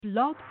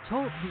Blog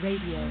Talk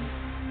Radio.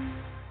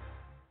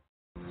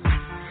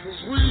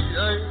 'Cause we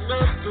ain't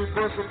nothing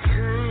but some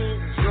true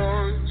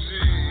young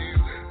G's.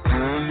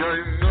 We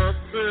ain't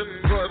nothing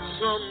but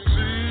some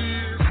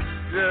G's.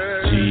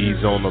 Yeah.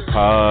 G's on the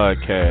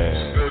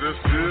podcast. That is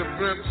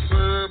dipping,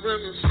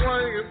 serving,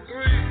 swinging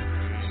threes,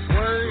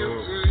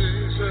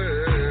 yeah.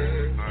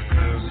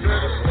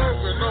 That is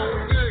smoking on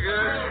big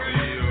ass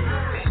trees.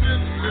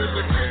 Sitting in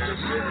the kitchen,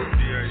 sipping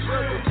teas.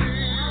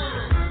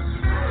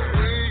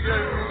 We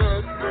ain't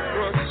nothing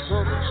but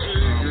some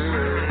G's,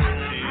 yeah.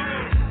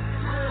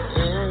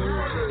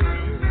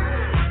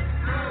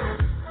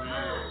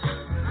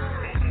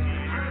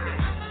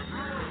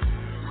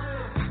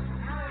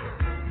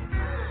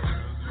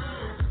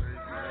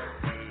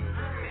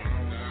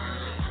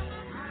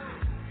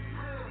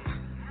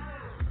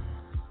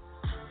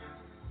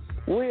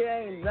 We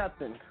ain't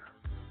nothing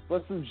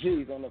but some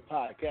G's on the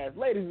podcast.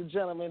 Ladies and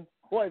gentlemen,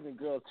 boys and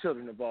girls,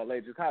 children of all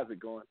ages, how's it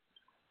going?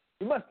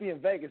 You must be in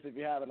Vegas if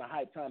you're having a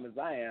hype time as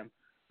I am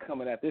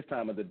coming at this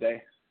time of the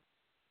day.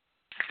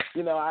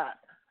 You know, I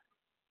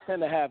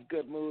tend to have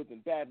good moods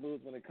and bad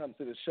moods when it comes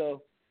to the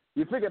show.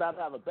 You figured I'd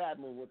have a bad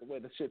mood with the way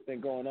the shit's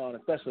been going on,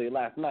 especially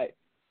last night.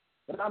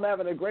 But I'm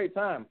having a great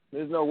time.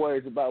 There's no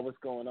worries about what's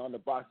going on. The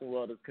boxing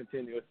world is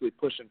continuously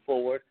pushing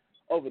forward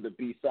over the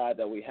B-side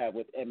that we have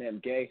with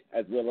MM Gay,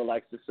 as Willa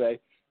likes to say.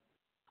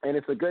 And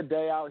it's a good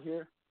day out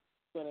here,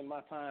 spending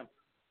my time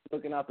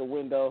looking out the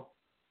window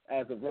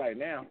as of right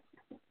now,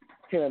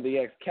 here in the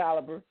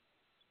Excalibur,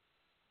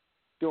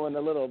 doing a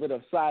little bit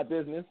of side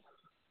business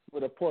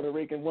with a Puerto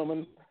Rican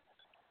woman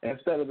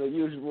instead of the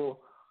usual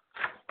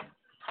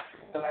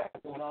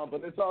going on.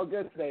 But it's all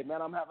good today,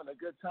 man. I'm having a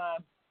good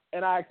time,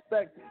 and I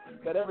expect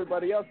that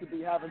everybody else would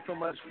be having so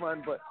much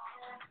fun, but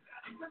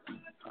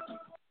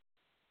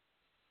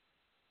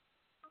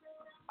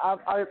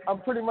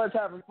I'm pretty much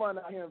having fun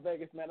out here in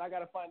Vegas, man. I got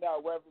to find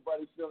out where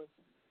everybody's feeling,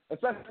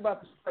 especially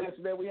about the show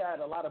yesterday. We had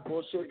a lot of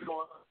bullshit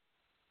going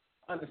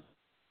on.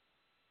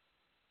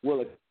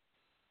 Will it?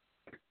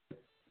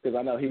 Because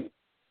I know he.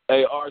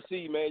 Hey,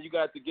 RC, man, you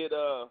got to get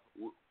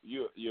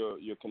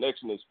your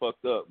connection is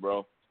fucked up,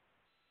 bro.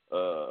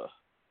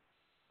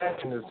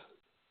 Connection is.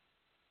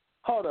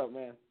 Hold up,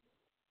 man.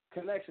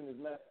 Connection is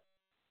messed.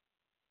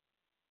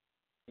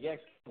 Yeah,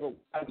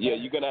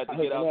 you're gonna have to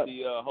get out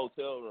the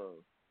hotel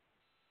room.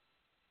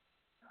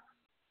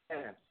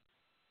 Man.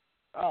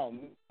 Oh,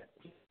 man.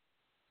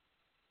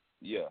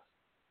 Yeah,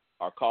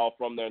 our call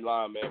from their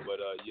line, man. But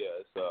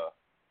yeah,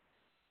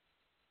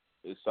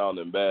 it's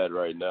sounding bad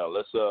right now.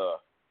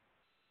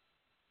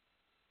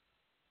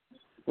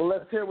 Well,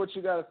 let's hear what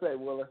you got to say,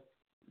 Willa.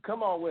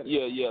 Come on with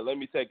it. Yeah. Let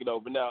me take it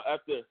over now.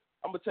 After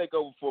I'm gonna take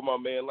over for my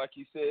man, like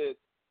he said.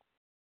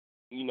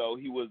 You know,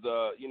 he was.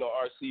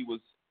 RC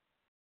was.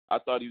 I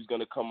thought he was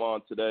gonna come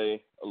on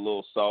today a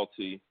little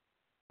salty,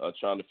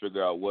 trying to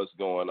figure out what's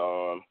going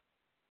on.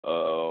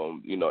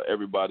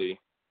 Everybody.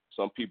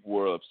 Some people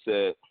were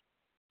upset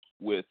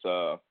with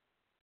how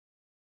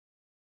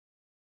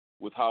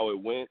it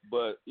went,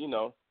 but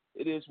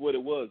it is what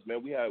it was,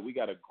 man. We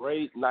got a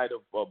great night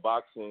of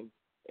boxing,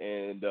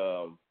 and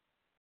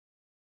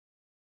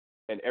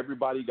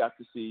everybody got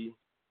to see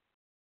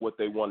what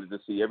they wanted to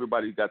see.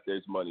 Everybody got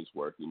their money's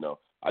worth.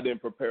 I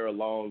didn't prepare a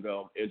long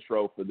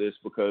intro for this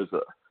because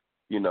I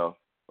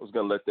was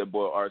gonna let that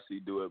boy RC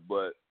do it,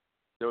 but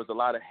there was a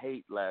lot of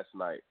hate last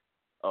night.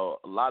 A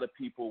lot of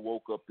people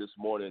woke up this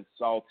morning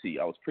salty.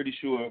 I was pretty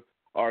sure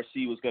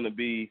RC was going to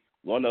be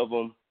one of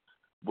them,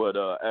 but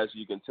as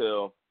you can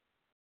tell,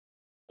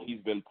 he's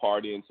been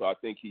partying, so I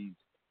think he's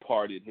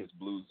partied his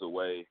blues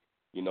away.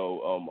 I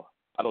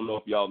don't know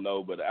if y'all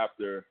know, but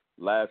after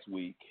last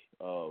week,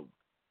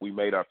 we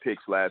made our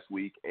picks last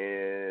week,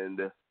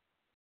 and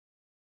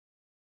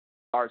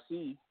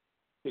RC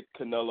picked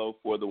Canelo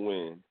for the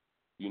win.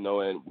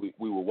 And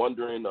we were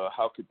wondering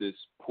how could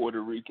this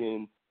Puerto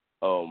Rican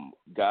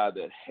guy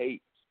that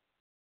hates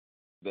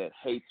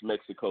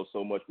Mexico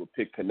so much would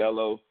pick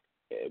Canelo,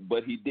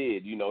 but he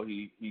did. He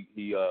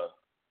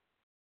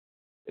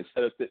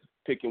instead of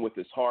picking with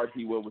his heart,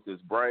 he went with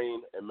his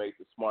brain and made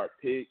the smart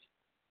pick.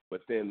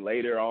 But then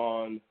later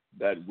on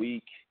that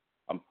week,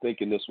 I'm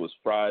thinking this was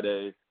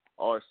Friday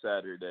or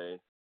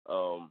Saturday,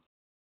 or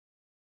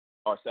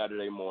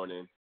Saturday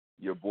morning,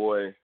 your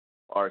boy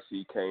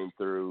RC came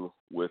through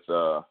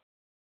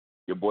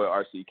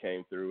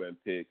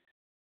and picked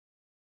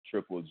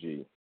Triple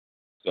G.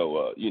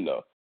 So,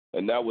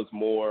 and that was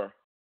more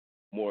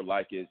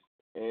like it.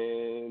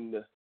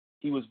 And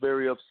he was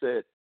very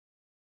upset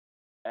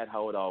at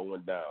how it all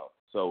went down.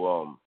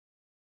 So,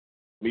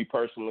 me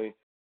personally,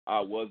 I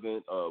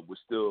wasn't. We're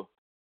still,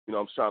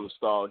 I'm trying to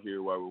stall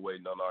here while we're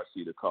waiting on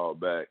RC to call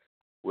back.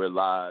 We're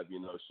live,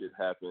 shit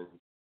happens,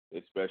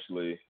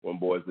 especially when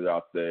boys are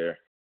out there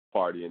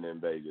partying in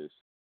Vegas.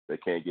 They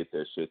can't get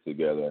their shit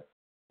together.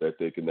 They're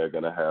thinking they're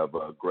going to have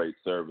a great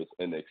service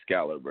in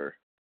Excalibur,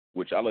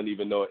 which I don't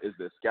even know, is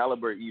the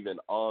Excalibur even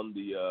on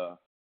the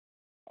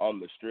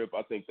strip?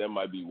 I think that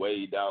might be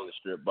way down the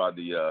strip by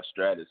the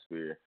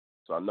Stratosphere.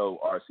 So I know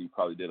RC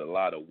probably did a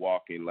lot of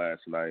walking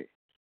last night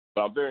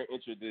But I'm very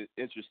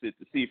interested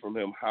to see from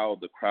him how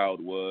the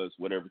crowd was,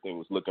 what everything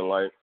was looking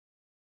like.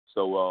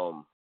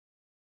 So,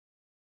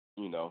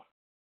 you know,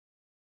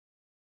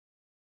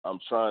 I'm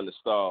trying to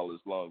stall as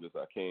long as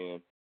I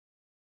can.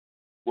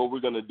 What we're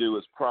going to do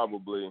is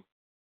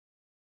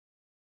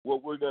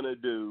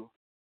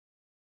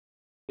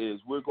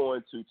we're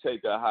going to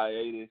take a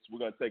hiatus. We're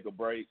going to take a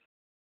break.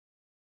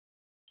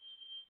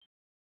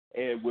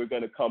 And we're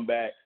going to come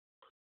back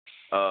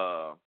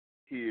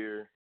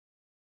here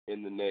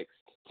in the next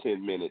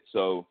 10 minutes.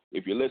 So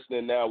if you're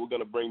listening now, we're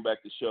going to bring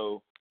back the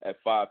show at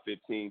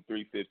 5:15,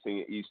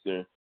 3:15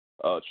 Eastern.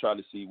 Try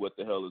to see what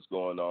the hell is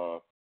going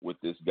on with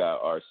this guy,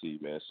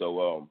 RC, man.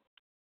 So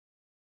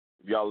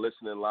if y'all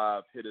listening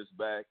live, hit us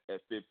back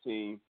at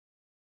 15.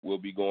 We'll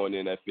be going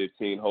in at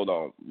 15. Hold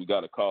on. We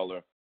got a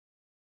caller.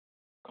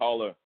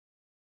 Caller.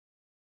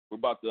 We're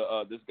about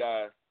to, this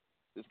guy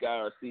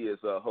RC is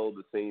hold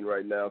the scene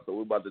right now, so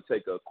we're about to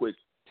take a quick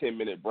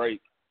 10-minute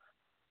break.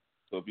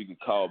 So if you can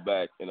call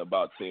back in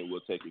about 10,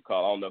 we'll take your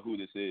call. I don't know who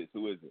this is.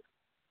 Who is it?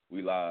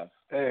 We live.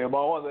 Hey, am I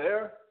on the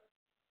air?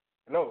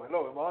 Hello, am I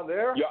on the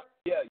air? Yeah.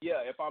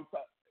 If I'm,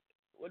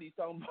 what are you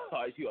talking about?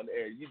 Are you on the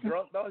air? You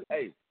drunk, dog?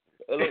 Hey,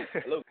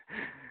 hello.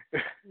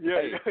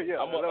 Yeah.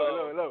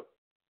 Hello.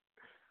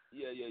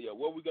 Yeah.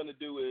 What we're gonna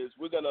do is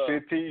we're gonna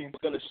 15.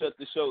 We're gonna shut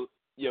the show.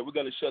 Yeah, we're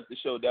gonna shut the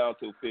show down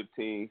till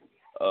 15.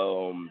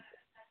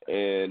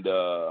 And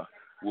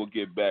we'll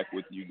get back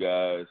with you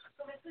guys.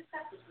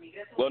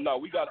 Well, no,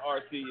 we got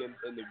RC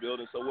in the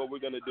building, so what we're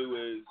going to do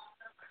is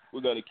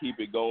we're going to keep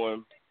it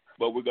going,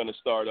 but we're going to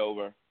start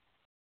over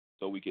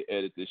so we can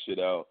edit this shit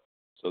out.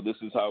 So this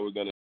is how we're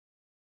going to.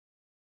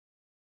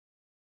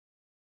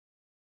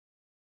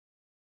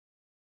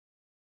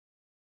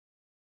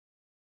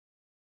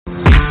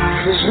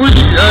 We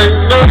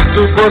ain't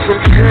nothing but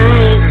some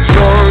fruits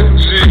on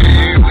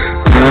cheese.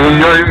 We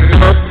ain't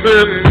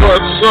nothing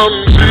but some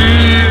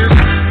cheese.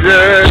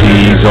 Yeah.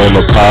 Cheese on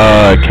the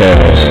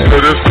podcast.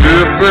 But it's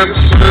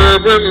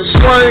sipping,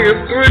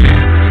 swinging three,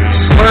 yeah.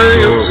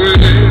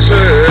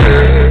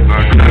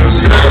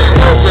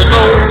 Smoking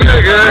on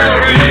nigga.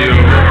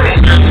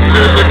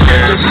 In the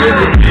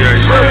kitchen, we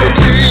ain't nothing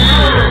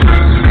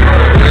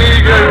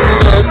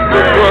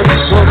but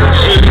some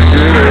cheese.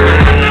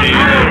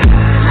 Yeah.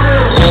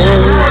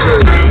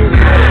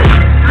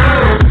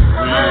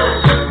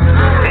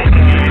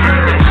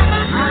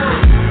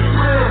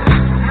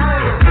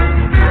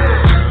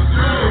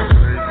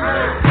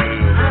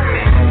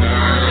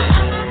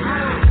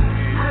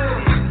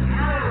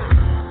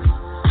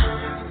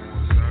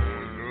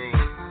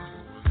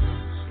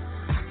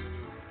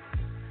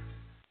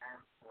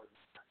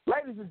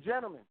 Ladies and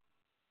gentlemen,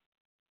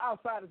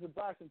 Outside of the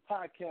Boxing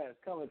Podcast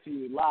coming to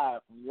you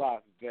live from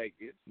Las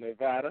Vegas,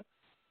 Nevada.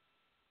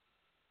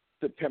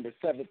 September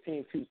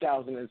 17,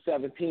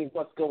 2017.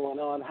 What's going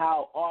on?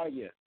 How are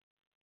you?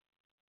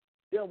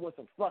 Dealing with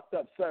some fucked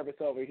up service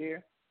over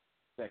here.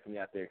 Especially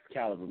out there,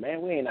 Excalibur,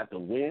 man. We ain't at the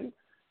Win.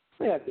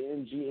 We ain't at the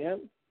MGM.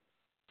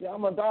 Yeah,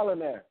 I'm a dollar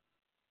there.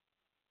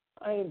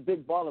 I ain't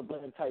big baller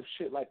blame type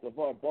shit like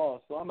LeVar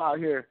Ball, so I'm out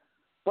here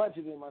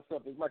budgeting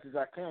myself as much as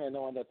I can,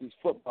 knowing that these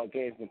football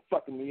games been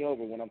fucking me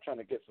over when I'm trying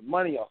to get some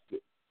money off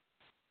it.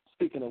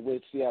 Speaking of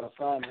which, Seattle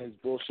signed his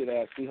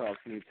bullshit-ass Seahawks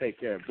need to take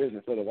care of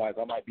business. Otherwise,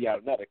 I might be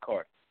out another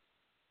card.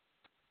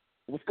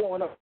 What's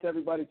going on with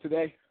everybody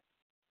today?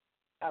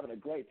 Having a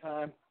great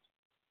time.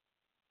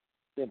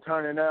 Been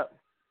turning up.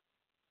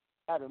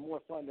 Having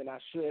more fun than I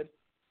should.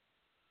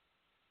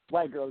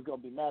 White girl's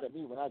going to be mad at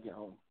me when I get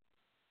home.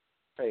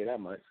 I'll tell you that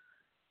much.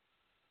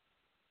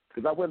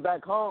 Because I went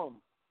back home.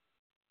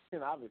 You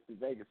know, obviously,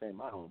 Vegas ain't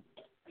my home.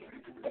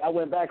 But I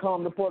went back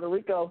home to Puerto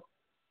Rico.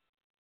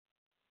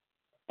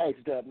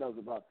 H-Dub knows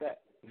about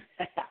that.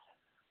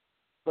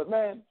 But,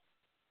 man,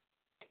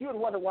 you would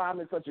wonder why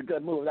I'm in such a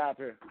good mood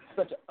after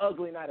such an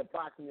ugly night of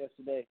boxing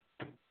yesterday,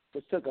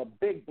 which took a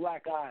big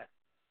black eye.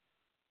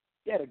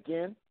 Yet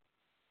again,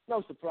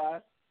 no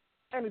surprise.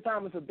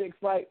 Anytime it's a big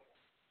fight,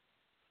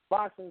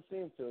 boxing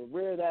seems to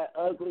rear that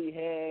ugly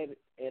head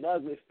and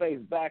ugly face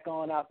back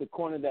on out the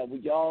corner that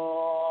we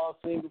all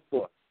seen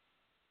before.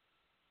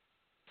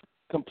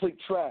 Complete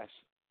trash.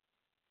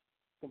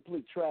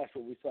 Complete trash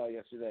what we saw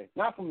yesterday.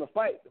 Not from the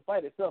fight. The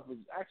fight itself was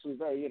actually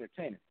very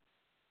entertaining.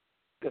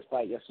 Good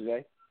fight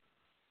yesterday.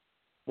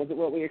 Was it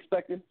what we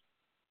expected?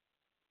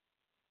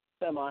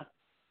 Semi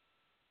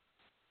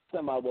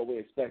what we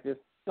expected.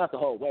 Not the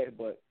whole way,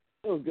 but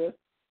it was good.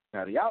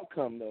 Now the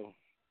outcome, though,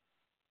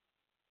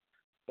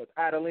 was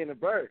Adelina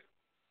Bird.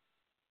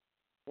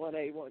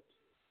 181.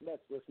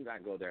 Let's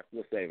not go there.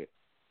 We'll save it.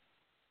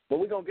 But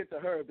we're going to get to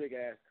her big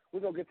ass.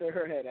 We're going to get to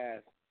her head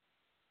ass.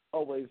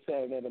 Always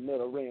standing in the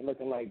middle ring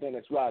looking like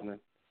Dennis Rodman.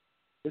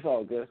 It's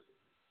all good.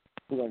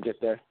 We're going to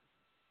get there.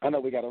 I know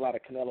we got a lot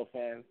of Canelo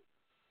fans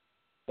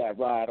that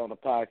ride on the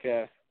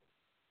podcast.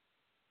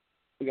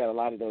 We got a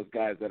lot of those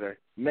guys that are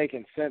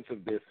making sense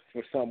of this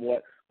for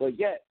somewhat, but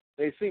yet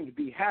they seem to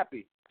be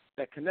happy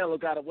that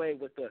Canelo got away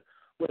with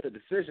a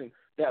decision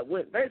that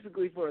went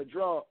basically for a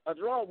draw. A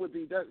draw would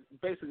be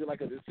basically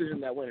like a decision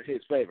that went in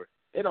his favor.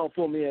 It don't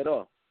fool me at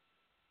all.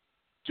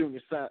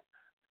 Junior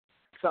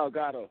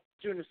Salgado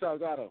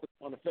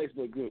on the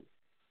Facebook group.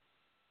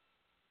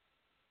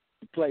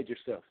 You played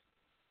yourself.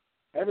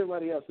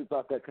 Everybody else who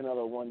thought that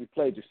Canelo won, you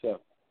played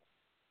yourself.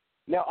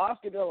 Now,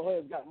 Oscar De La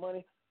Hoya's got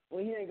money.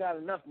 Well, he ain't got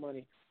enough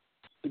money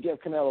to give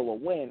Canelo a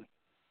win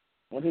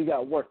when he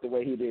got worked the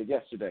way he did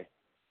yesterday.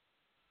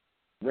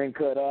 Ring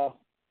cut off,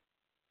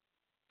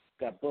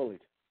 got bullied.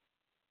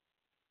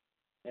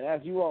 And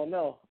as you all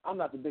know, I'm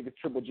not the biggest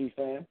Triple G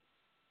fan.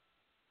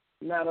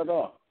 Not at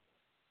all.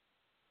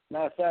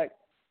 Matter of fact,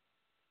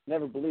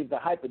 never believed the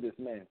hype of this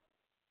man.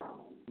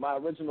 My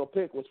original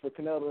pick was for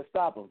Canelo to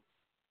stop him.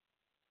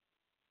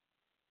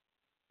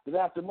 But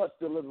after much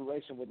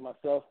deliberation with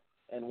myself,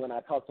 and when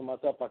I talk to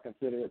myself, I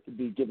consider it to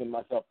be giving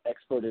myself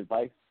expert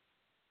advice.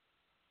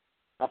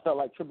 I felt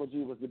like Triple G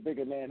was the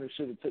bigger man who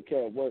should have took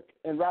care of work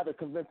in rather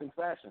convincing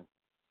fashion.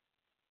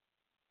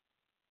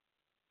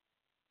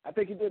 I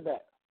think he did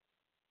that.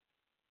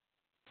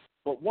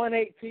 But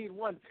 118,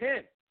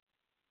 110,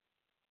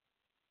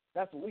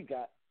 that's what we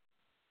got.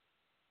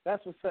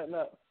 That's what's setting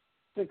up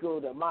Cinco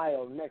de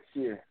Mayo next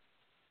year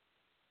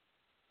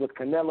with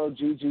Canelo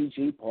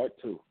GGG Part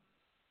 2.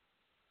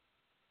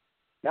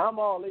 Now, I'm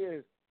all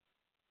ears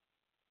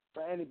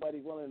for anybody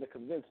willing to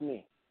convince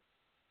me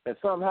that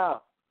somehow,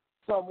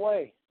 some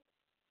way,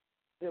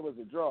 it was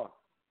a draw.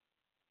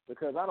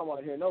 Because I don't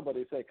want to hear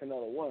nobody say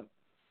Canelo won.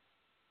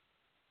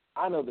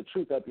 I know the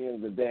truth at the end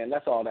of the day, and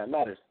that's all that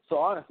matters. So,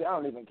 honestly, I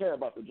don't even care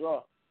about the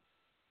draw.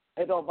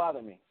 It don't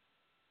bother me.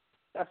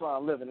 That's why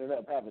I'm living it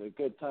up, having a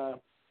good time.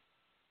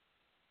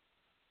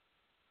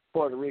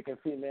 Puerto Rican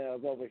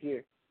females over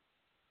here,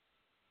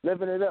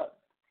 living it up.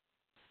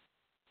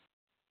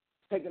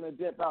 Taking a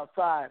dip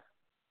outside,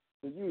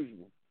 the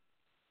usual.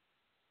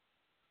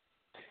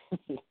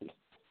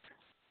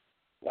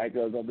 White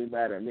girl's going to be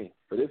mad at me.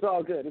 But it's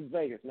all good. It's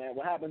Vegas, man.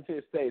 What happened to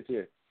it stays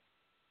here.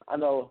 I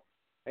know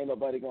ain't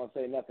nobody going to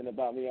say nothing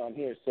about me on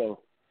here, so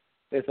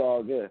it's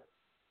all good.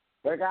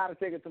 But I got to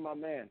take it to my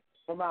man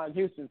from out in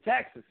Houston,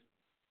 Texas.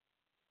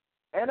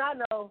 And I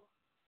know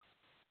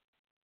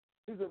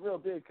he's a real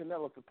big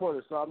Canelo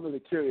supporter, so I'm really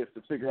curious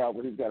to figure out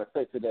what he's got to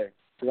say today.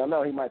 Because I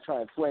know he might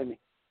try and sway me.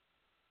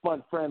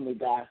 Fun-friendly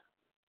guy,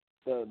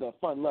 the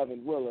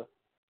fun-loving Willa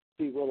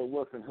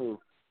Wiltz, who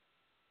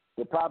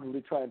will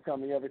probably try and tell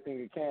me everything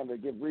he can to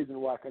give reason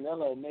why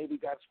Canelo maybe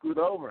got screwed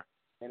over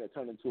and it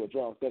turned into a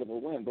draw instead of a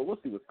win. But we'll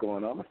see what's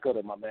going on. Let's go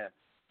to my man,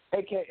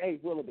 a.k.a.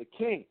 Willa the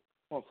King,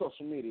 on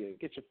social media.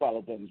 Get your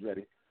follow buttons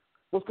ready.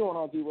 What's going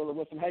on, D. Willa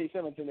Wilson? How you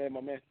feeling today,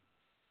 my man?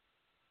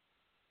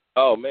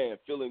 Oh, man,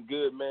 feeling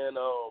good, man.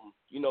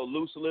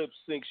 Loose lips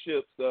sink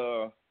ships,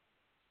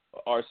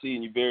 RC,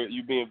 and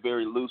you're being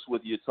very loose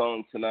with your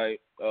tongue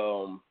tonight.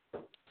 Your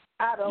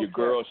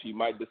girl, she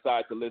might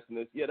decide to listen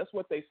to this. Yeah, that's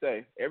what they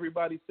say.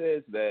 Everybody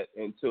says that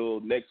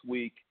until next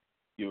week.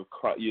 You're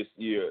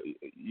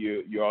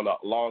on a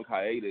long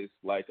hiatus,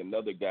 like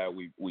another guy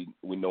we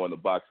know in the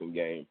boxing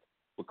game,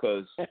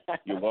 because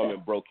your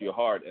woman broke your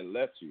heart and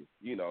left you.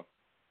 You know,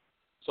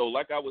 so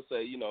like I would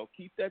say,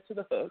 keep that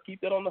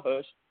keep that on the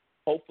hush.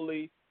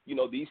 Hopefully,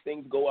 these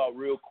things go out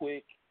real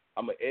quick.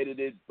 I'm gonna edit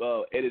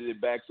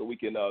it back so we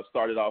can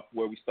start it off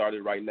where we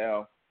started right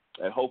now,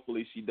 and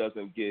hopefully she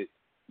doesn't get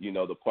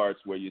the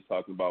parts where you're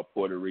talking about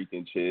Puerto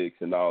Rican chicks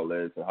and all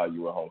that and how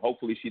you were home.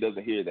 Hopefully she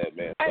doesn't hear that,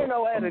 man. Ain't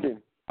no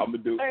editing. I'm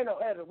gonna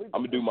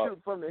do my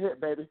shoot from the hip,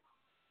 baby.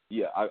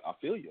 Yeah, I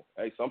feel you.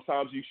 Hey,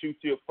 sometimes you shoot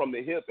you from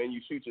the hip and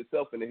you shoot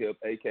yourself in the hip,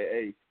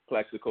 aka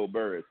Plaxico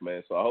Burris,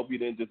 man. So I hope you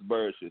didn't just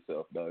burris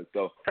yourself, dog.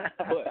 So,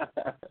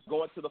 but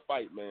going to the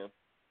fight, man.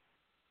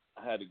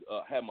 I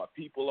had my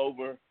people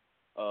over.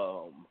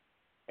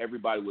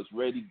 Everybody was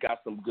ready. Got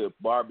some good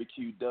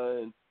barbecue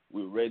done.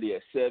 We were ready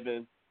at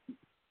 7.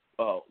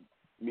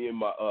 Me and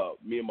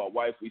my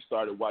wife, we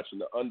started watching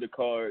the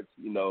undercards.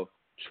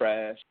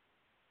 Trash.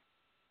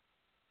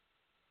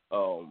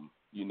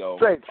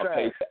 Straight I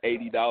paid the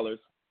 $80.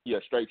 Yeah,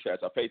 straight trash.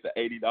 I paid the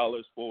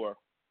 $80 for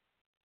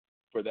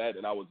that,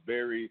 and I was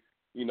very,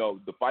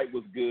 the fight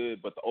was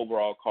good, but the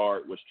overall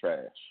card was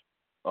trash.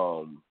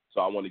 So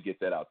I want to get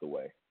that out the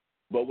way.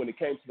 But when it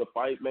came to the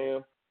fight,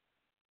 man,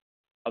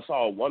 I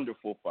saw a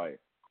wonderful fight.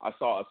 I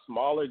saw a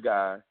smaller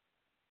guy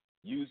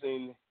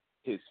using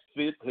his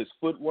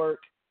footwork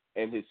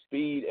and his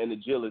speed and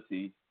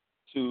agility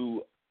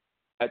to,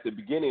 at the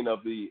beginning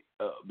of the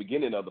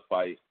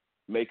fight,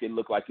 make it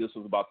look like this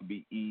was about to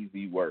be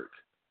easy work.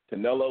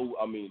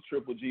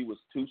 Triple G was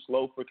too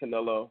slow for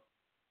Canelo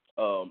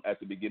at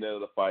the beginning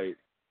of the fight.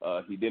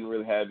 He didn't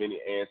really have any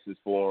answers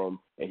for him,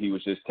 and he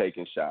was just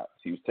taking shots.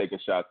 He was taking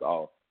shots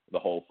all the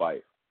whole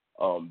fight.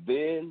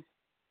 Then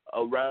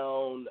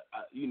around,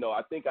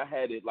 I think I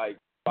had it like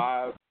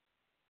 5-1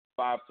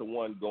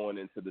 going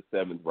into the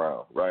 7th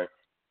round, right?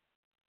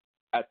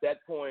 At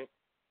that point,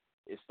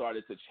 it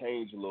started to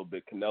change a little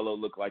bit. Canelo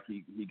looked like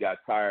he got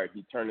tired.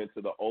 He turned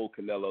into the old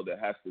Canelo that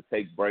has to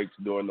take breaks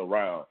during the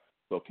round.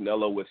 So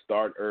Canelo would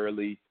start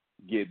early,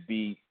 get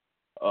beat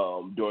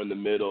during the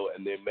middle,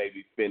 and then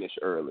maybe finish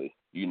early.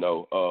 It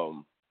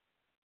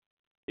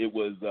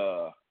was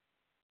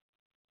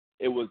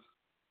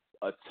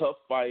a tough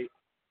fight.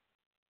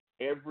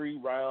 every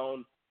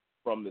round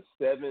from the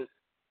seventh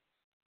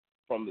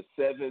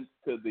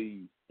to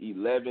the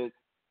 11th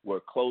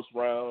were close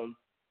rounds.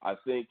 I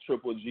think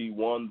Triple G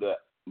won the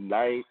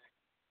 9th,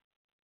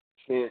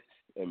 10th,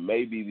 and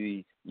maybe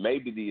the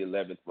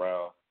 11th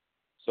round.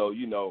 So,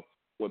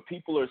 when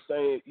people are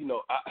saying,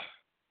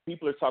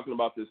 people are talking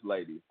about this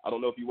lady. I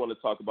don't know if you want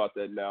to talk about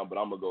that now, but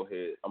I'm gonna go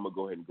ahead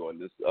and go in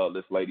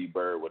this Lady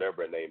Bird,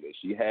 whatever her name is.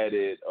 She had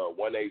it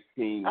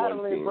 118,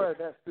 110. Lady Bird,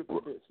 that stupid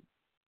bitch.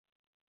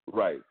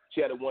 Right.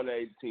 She had a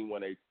 118,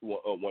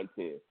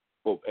 110.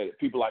 And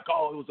people are like,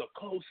 oh, it was a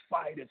close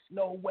fight. It's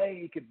no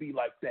way it could be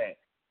like that.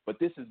 But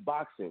this is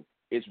boxing.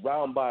 It's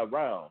round by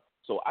round.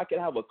 So I can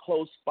have a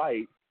close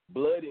fight,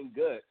 blood and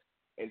guts,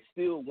 and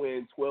still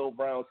win 12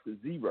 rounds to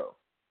 0,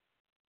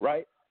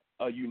 right?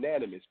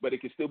 Unanimous. But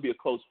it can still be a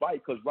close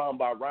fight because round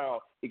by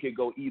round, it can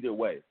go either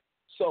way.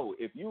 So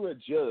if you're a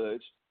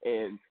judge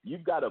and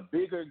you've got a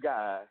bigger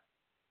guy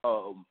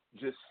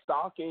just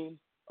stalking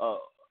a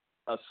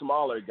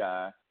smaller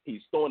guy,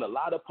 he's throwing a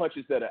lot of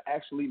punches that are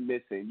actually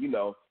missing.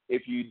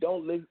 If you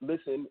don't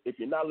listen, if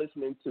you're not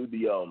listening to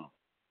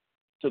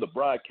the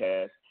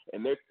broadcast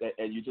and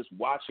you're just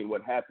watching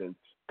what happens,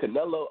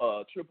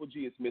 Canelo, Triple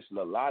G is missing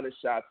a lot of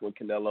shots when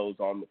Canelo's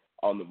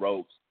on the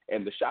ropes,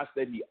 and the shots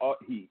that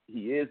he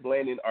is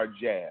landing are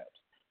jabs.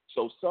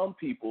 So some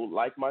people,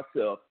 like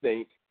myself,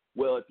 think,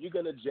 well, if you're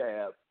gonna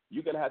jab,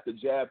 you're gonna have to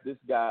jab this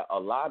guy a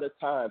lot of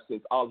times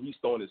since all he's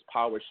throwing is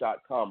power shot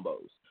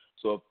combos.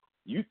 So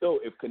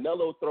if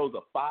Canelo throws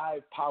a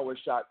 5 power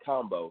shot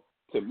combo,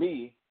 to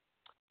me,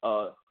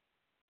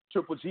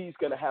 Triple G's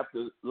gonna have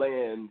to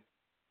land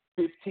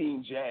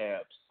 15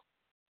 jabs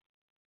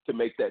to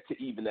make that,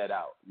 to even that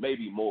out,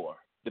 maybe more,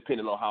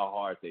 depending on how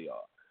hard they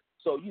are.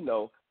 So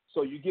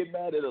so you get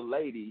mad at a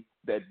lady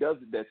that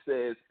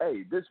says,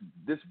 hey,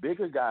 this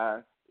bigger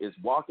guy is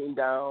walking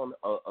down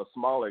a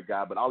smaller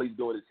guy, but all he's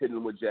doing is hitting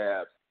him with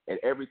jabs. And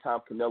every time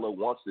Canelo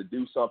wants to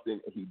do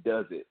something, he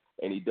does it.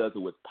 And he does it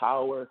with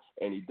power,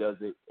 and he does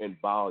it in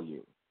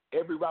volume.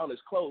 Every round is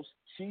close.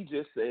 She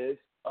just says,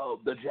 oh,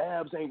 the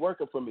jabs ain't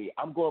working for me.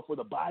 I'm going for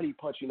the body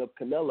punching of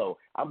Canelo.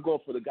 I'm going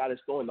for the guy that's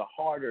throwing the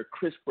harder,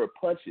 crisper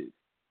punches.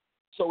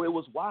 So it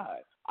was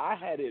wide. I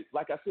had it,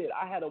 like I said,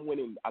 I had him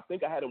winning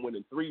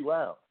 3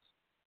 rounds.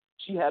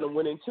 She had him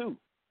winning 2.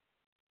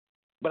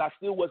 But I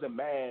still wasn't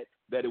mad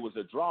that it was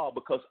a draw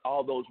because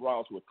all those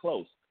rounds were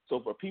close. So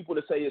for people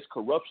to say it's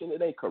corruption,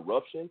 it ain't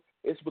corruption.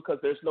 It's because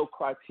there's no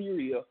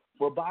criteria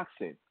for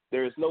boxing.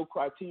 There is no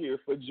criteria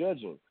for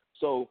judging.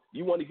 So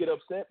you want to get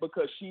upset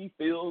because she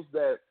feels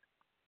that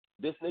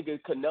this nigga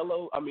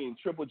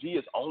Triple G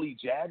is only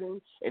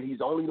jabbing and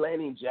he's only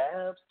landing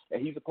jabs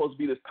and he's supposed to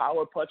be this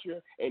power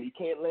puncher and he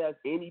can't land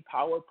any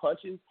power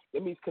punches.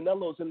 That means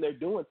Canelo's in there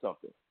doing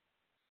something.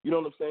 You know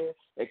what I'm saying?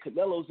 And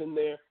Canelo's in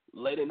there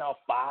letting out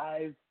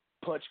 5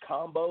 punch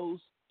combos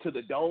to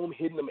the dome,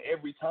 hitting them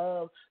every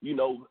time,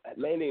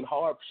 landing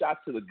hard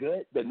shots to the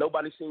gut that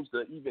nobody seems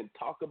to even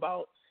talk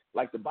about.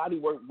 Like, the body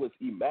work was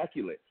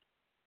immaculate.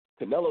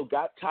 Canelo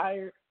got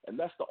tired, and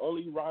that's the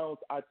only rounds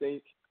I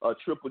think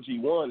Triple G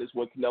won is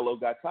when Canelo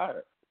got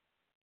tired.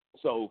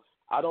 So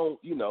I don't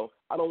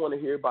want to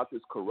hear about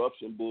this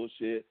corruption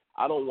bullshit.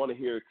 I don't want to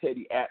hear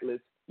Teddy Atlas.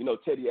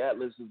 Teddy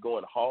Atlas is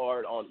going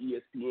hard on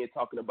ESPN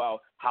talking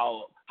about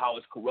how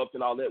it's corrupt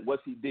and all that.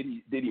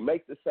 Did he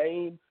make the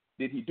same?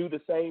 Did he do the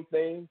same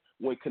thing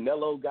when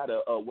Canelo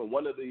when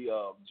one of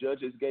the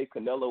judges gave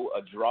Canelo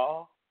a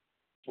draw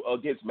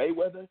against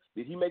Mayweather?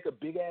 Did he make a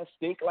big ass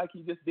stink like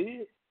he just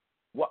did?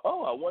 Well,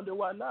 I wonder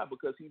why not,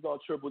 because he's on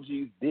Triple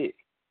G's dick,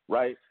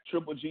 right?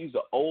 Triple G's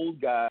an old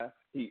guy.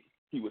 He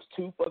was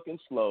too fucking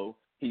slow.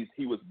 He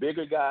was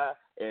bigger guy,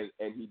 and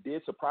he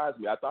did surprise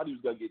me. I thought he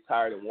was going to get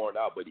tired and worn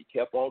out, but he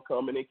kept on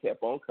coming and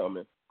kept on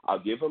coming. I'll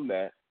give him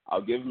that.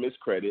 I'll give him his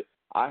credit.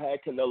 I had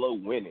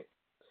Canelo winning.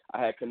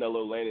 I had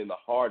Canelo landing the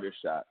harder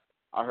shot.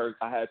 I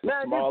had the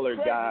smaller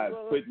guys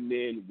putting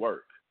in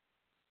work.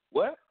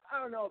 What? I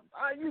don't know.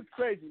 You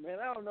crazy, man.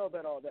 I don't know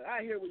about all that.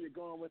 I hear where you're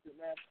going with it,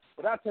 man.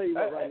 But I'll tell you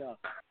what right now.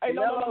 Hey,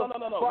 no.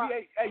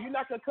 You're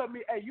not gonna cut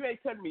me. Hey, you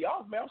ain't cutting me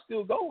off, man. I'm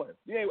still going.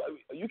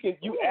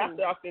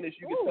 After I finish,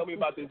 you can tell me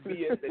about this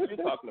BS that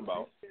you're talking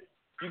about.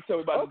 You can tell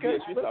me about the BS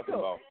you're talking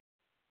about.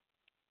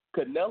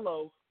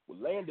 Canelo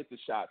landed the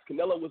shots.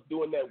 Canelo was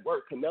doing that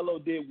work.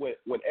 Canelo did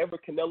whenever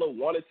Canelo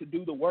wanted to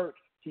do the work,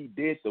 he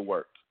did the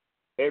work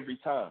every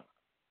time.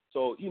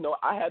 So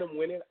I had him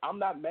winning. I'm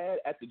not mad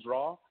at the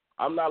draw.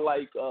 I'm not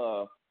like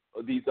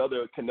these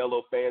other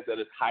Canelo fans that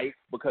is hyped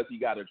because he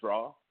got a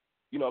draw.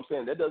 You know what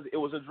I'm saying? It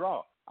was a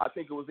draw. I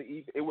think it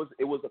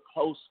was a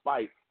close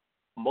fight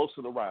most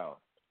of the round.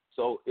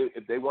 So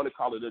if they want to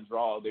call it a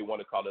draw, they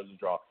want to call it a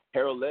draw.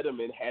 Harold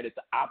Letterman had it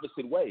the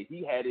opposite way.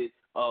 He had it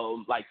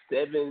like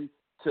 7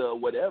 to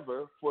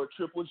whatever for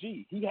Triple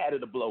G. He had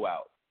it a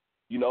blowout,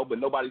 but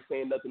nobody's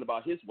saying nothing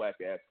about his whack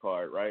ass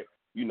card, right?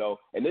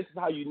 And this is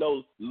how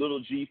little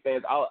G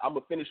fans. I'm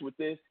gonna finish with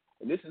this.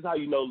 And this is how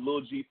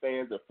Lil G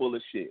fans are full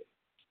of shit.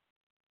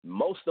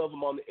 Most of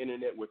them on the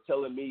internet were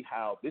telling me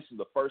how this is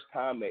the first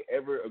time they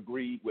ever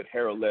agreed with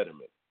Harold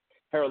Letterman.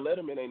 Harold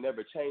Letterman ain't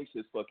never changed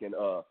his fucking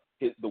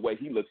the way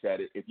he looks at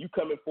it. If you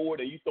coming forward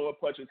and you throwing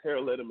punches,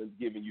 Harold Letterman's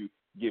giving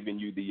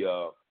you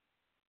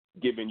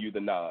the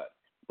nod.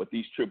 But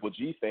these Triple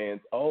G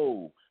fans,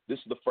 this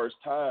is the first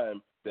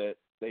time that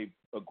they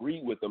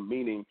agreed with him,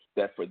 meaning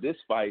that for this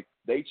fight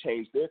they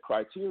changed their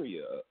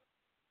criteria.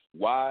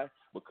 Why?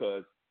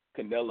 Because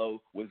Canelo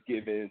was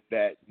giving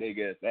that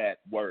nigga that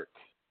work.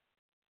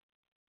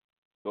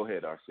 Go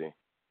ahead, RC.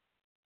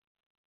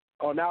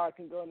 Oh, now I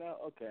can go now?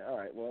 Okay, all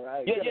right. Well,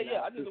 I just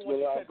didn't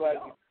want to cut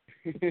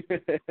you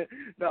off.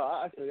 No,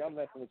 I feel you. I'm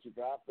messing with you,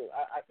 bro.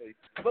 I feel you.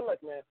 But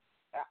look, man,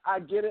 I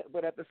get it,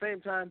 but at the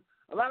same time,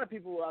 a lot of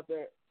people out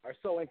there are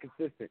so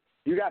inconsistent.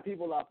 You got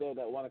people out there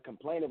that want to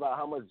complain about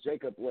how much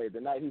Jacob weighed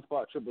the night he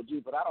fought Triple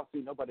G, but I don't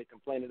see nobody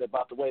complaining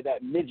about the way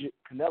that midget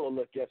Canelo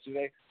looked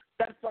yesterday.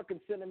 That fucking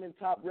cinnamon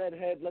top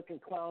redhead looking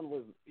clown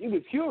was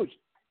huge.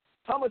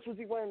 How much was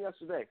he weighing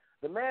yesterday?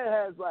 The man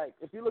has, like,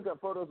 if you look at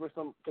photos with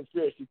some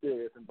conspiracy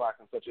theorists in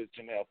boxing, such as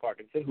Janelle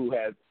Parkinson, who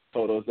has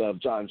photos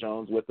of John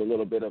Jones with a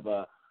little bit of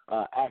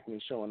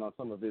acne showing on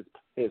some of his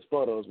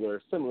photos,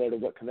 were similar to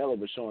what Canelo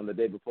was showing the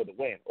day before the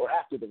weigh-in or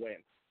after the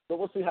weigh-in. So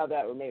we'll see how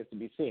that remains to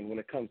be seen when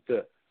it comes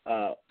to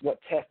what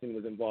testing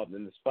was involved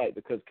in this fight,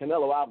 because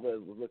Canelo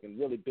Alvarez was looking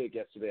really big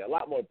yesterday, a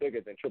lot more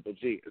bigger than Triple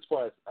G as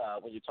far as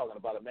when you're talking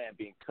about a man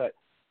being cut.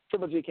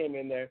 Triple G came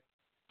in there,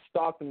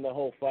 stalked him the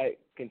whole fight,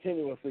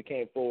 continuously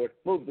came forward,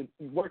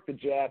 worked the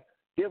jab,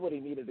 did what he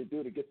needed to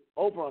do to get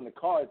over on the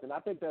cards. And I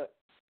think that,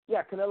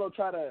 Canelo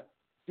tried to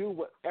do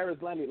what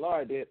Erislandy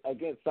Lara did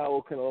against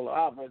Saul Canelo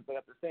Alvarez, but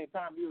at the same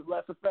time, he was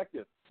less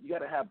effective. You got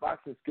to have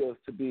boxing skills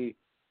to be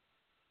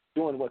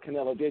doing what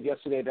Canelo did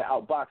yesterday, to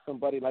outbox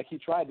somebody like he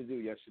tried to do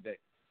yesterday.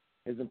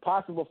 It's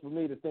impossible for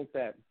me to think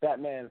that that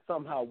man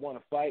somehow won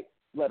a fight,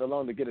 let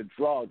alone to get a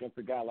draw against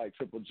a guy like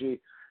Triple G.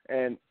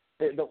 And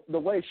the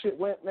way shit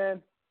went,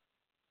 man,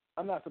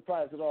 I'm not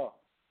surprised at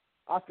all.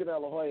 Oscar De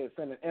La Hoya is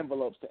sending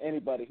envelopes to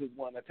anybody who's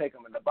willing to take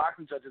them. And the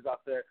boxing judges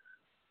out there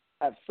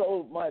have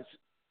so much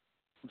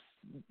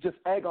just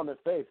egg on their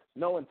face,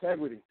 no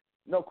integrity,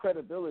 no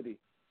credibility,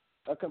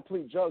 a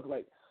complete joke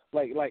like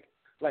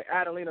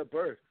Adelina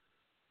Bird.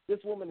 This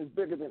woman is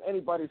bigger than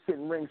anybody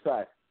sitting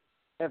ringside.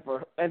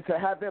 And to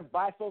have them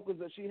bifocals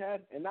that she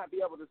had and not be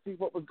able to see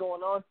what was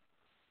going on,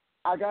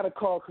 I got to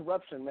call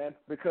corruption, man,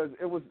 because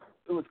it was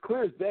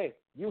clear as day.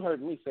 You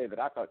heard me say that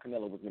I thought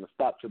Canelo was going to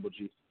stop Triple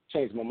G.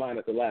 Changed my mind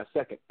at the last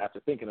second after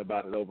thinking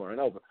about it over and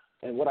over.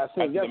 And what I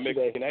said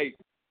yesterday.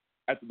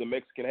 After the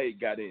Mexican hate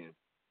got in.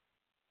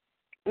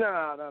 No,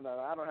 I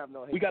don't have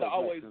no hate. We got to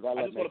always.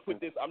 I just want to put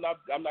this. I'm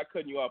not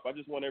cutting you off. I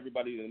just want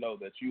everybody to know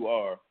that you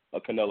are a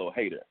Canelo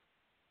hater.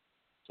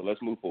 So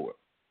let's move forward.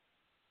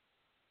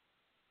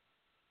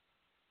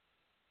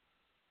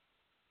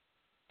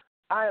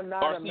 I am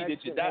not a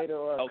Mexican hater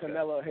or a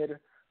Canelo hater.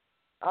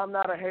 I'm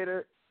not a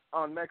hater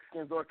on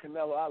Mexicans or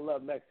Canelo. I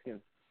love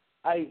Mexicans.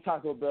 I eat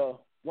Taco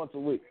Bell once a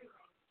week.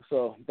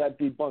 So that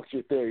debunks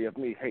your theory of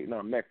me hating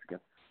on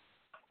Mexicans.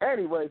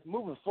 Anyways,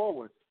 moving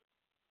forward,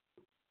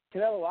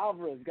 Canelo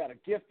Alvarez got a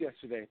gift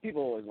yesterday.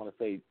 People always want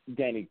to say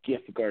Danny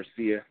Gift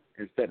Garcia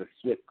instead of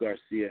Swift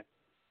Garcia.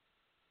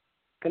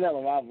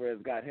 Canelo Alvarez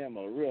got him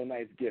a real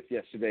nice gift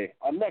yesterday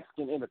on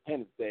Mexican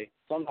Independence Day,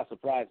 so I'm not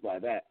surprised by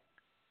that.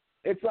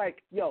 It's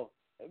like, no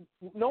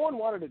one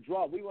wanted a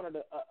draw. We wanted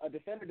a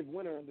definitive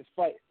winner in this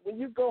fight. When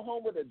you go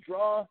home with a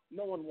draw,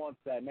 no one wants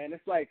that, man.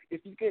 It's like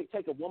if you could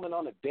take a woman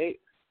on a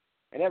date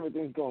and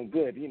everything's going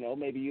good,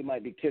 maybe you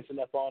might be kissing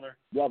up on her,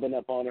 rubbing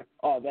up on her,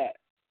 all that.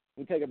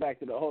 We take her back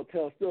to the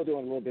hotel, still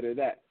doing a little bit of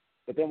that.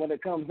 But then when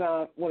it comes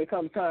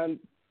time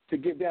to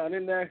get down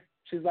in there,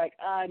 she's like,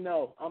 I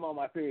know, I'm on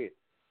my period.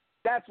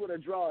 That's what a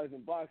draw is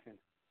in boxing.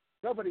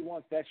 Nobody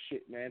wants that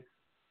shit, man.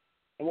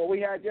 And what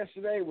we had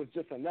yesterday was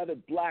just another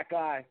black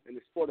eye in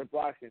the sport of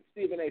boxing.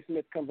 Stephen A.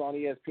 Smith comes on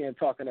ESPN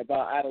talking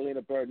about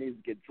Adelina Bird needs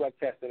to get drug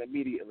tested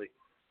immediately.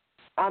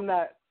 I'm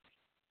not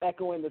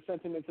echoing the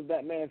sentiments of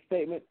that man's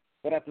statement,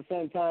 but at the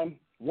same time,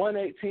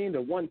 118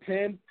 to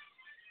 110,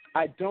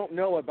 I don't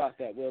know about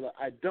that, Willa.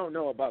 I don't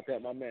know about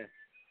that, my man.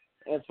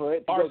 And for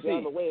it to go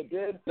down the way it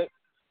did,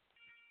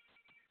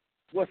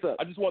 what's up?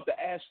 I just want to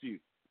ask you,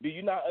 do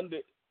you not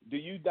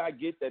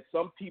get that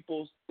some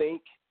people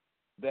think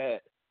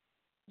that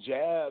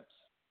jabs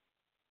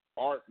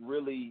aren't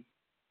really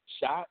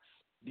shots?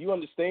 Do you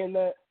understand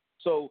that?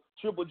 So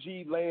Triple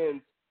G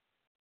lands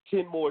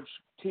 10,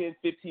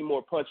 15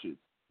 more punches,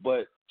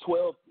 but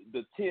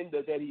the 10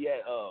 that he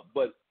had,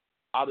 but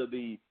out of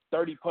the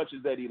 30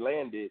 punches that he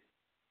landed,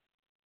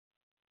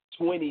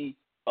 20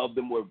 of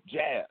them were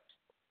jabs,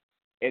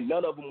 and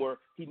none of them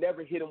he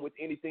never hit him with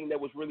anything that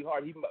was really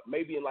hard. He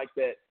maybe in like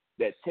that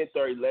 10th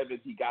or 11th,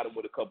 he got him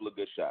with a couple of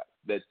good shots.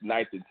 That's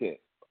 9th and 10th.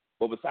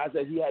 But besides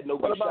that, he had no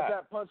good shots. What about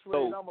that punch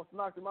where he almost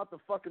knocked him out the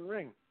fucking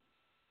ring?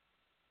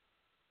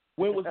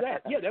 When was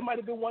that? Yeah, that might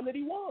have been one that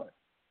he won.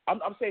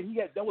 I'm saying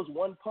that was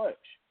one punch.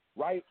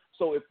 right?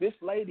 So if this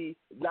lady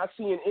not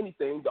seeing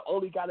anything, the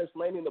only guy that's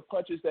landing the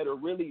punches that are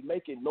really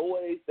making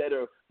noise, that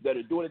are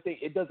doing a thing,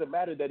 it doesn't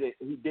matter that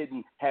he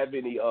didn't have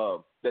any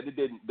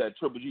that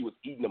Triple G was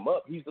eating him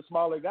up. He's the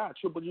smaller guy.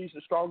 Triple G's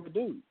the stronger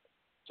dude,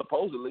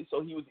 supposedly.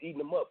 So he was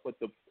eating him up. But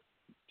to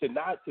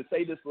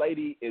say this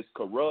lady is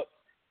corrupt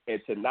and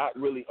to not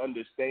really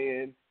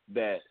understand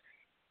that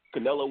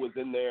Canelo was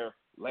in there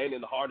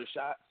landing the hardest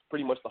shots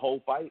pretty much the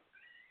whole fight,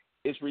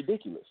 it's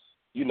ridiculous.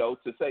 You know,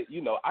 to say,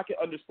 you know, I can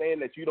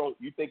understand that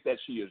you think that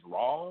she is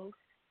wrong,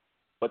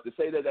 but to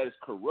say that is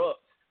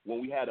corrupt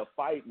when we had a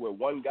fight where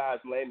one guy's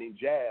landing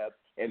jabs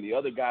and the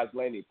other guy's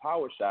landing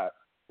power shots,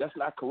 that's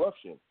not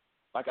corruption.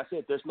 Like I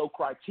said, there's no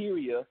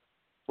criteria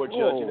for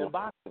judging in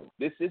boxing.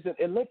 This isn't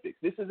Olympics.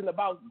 This isn't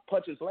about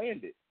punches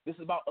landed. This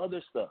is about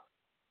other stuff.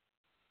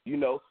 You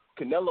know,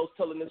 Canelo's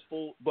telling this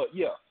fool, but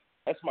yeah,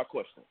 that's my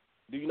question.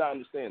 Do you not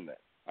understand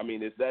that? I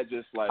mean, is that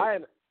just like...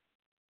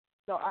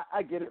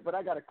 I get it, but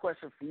I got a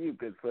question for you,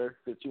 good sir,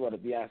 since you want to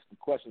be asking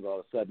questions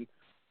all of a sudden.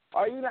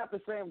 Are you not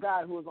the same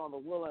guy who was on the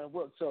Willa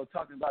Wiltz show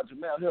talking about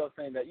Jamel Hill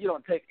saying that you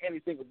don't take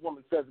anything a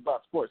woman says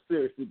about sports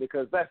seriously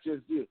because that's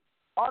just you?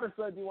 All of a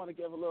sudden, you want to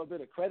give a little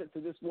bit of credit to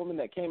this woman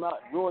that came out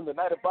and ruined the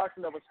night of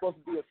boxing that was supposed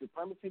to be a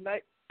supremacy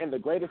night and the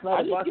greatest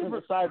night of boxing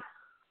besides...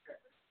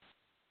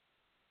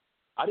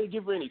 I didn't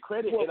give her any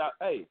credit.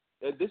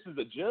 And this is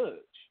a judge.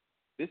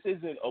 This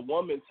isn't a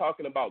woman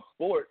talking about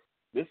sports.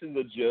 This is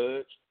a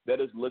judge that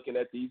is looking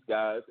at these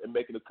guys and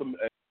making a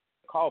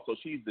call. So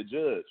she's the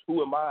judge.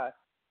 Who am I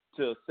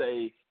to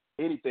say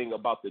anything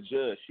about the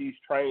judge? She's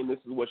trained. This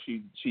is what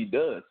she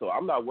does. So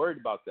I'm not worried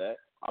about that.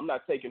 I'm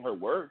not taking her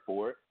word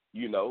for it,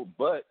 you know,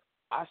 but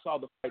I saw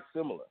the fight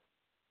similar.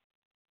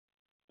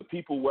 The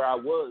people where I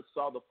was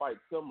saw the fight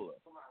similar.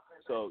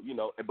 So, you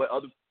know, but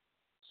others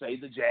say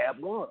the jab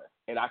won,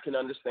 and I can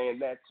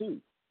understand that too.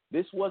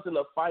 This wasn't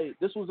a fight.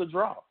 This was a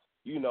draw,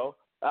 you know.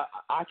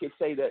 I can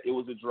say that it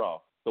was a draw.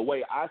 The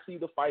way I see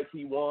the fight,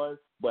 he won,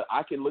 but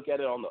I can look at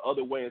it on the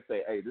other way and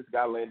say, hey, this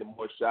guy landed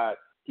more shots.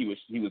 He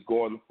was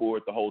going for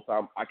it the whole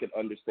time. I can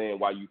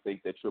understand why you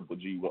think that Triple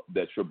G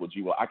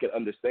won. I can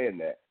understand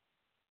that.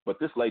 But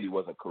this lady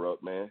wasn't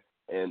corrupt, man.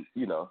 And,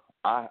 you know,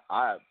 I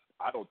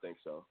don't think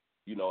so.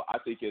 You know, I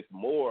think it's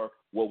more,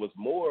 what was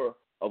more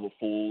of a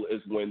fool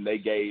is when they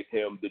gave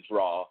him the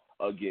draw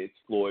against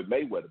Floyd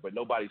Mayweather. But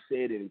nobody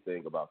said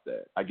anything about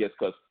that. I guess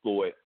because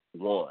Floyd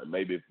won.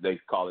 Maybe if they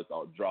call it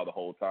a draw the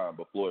whole time,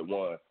 but Floyd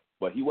won.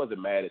 But he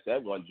wasn't mad at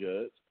that one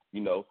judge.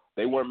 You know,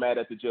 they weren't mad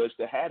at the judge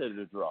that had it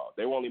a draw.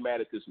 They were only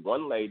mad at this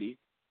one lady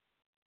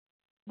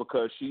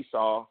because she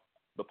saw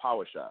the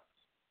power shots.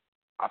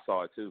 I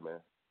saw it too, man.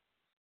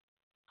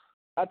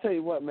 I tell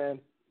you what, man.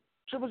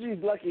 Triple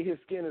G's lucky his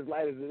skin is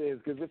light as it is,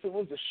 because if it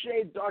was a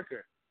shade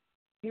darker,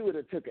 he would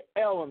have took an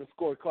L on the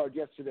scorecard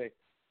yesterday.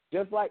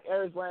 Just like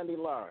Erislandy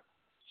Lara,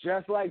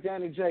 just like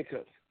Danny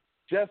Jacobs,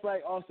 just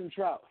like Austin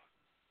Trout.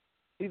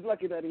 He's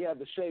lucky that he had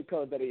the shade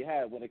color that he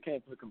had when it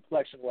came to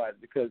complexion-wise,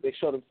 because they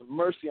showed him some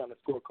mercy on the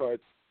scorecards,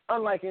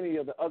 unlike any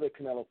of the other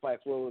Canelo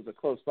fights where it was a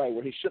close fight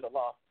where he should have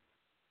lost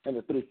in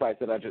the 3 fights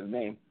that I just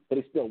named, but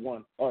he still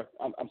won. Or,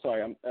 I'm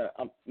sorry,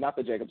 I'm not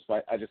the Jacobs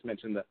fight. I just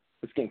mentioned the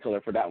skin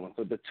color for that one.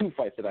 So the 2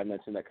 fights that I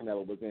mentioned that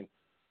Canelo was in,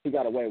 he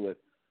got away with.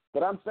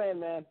 But I'm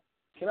saying, man,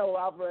 Canelo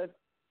Alvarez,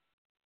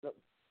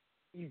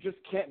 you just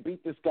can't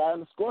beat this guy on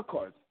the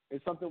scorecards.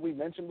 It's something we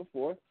mentioned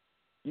before.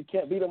 You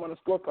can't beat him on the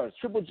scorecards.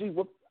 Triple G,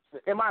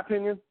 in my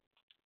opinion,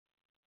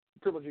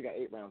 Triple G got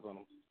 8 rounds on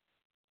him.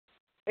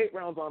 8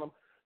 rounds on him,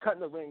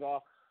 cutting the ring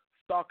off,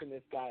 stalking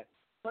this guy,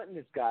 hunting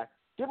this guy,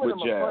 giving him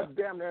a punch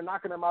damn near,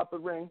 knocking him out the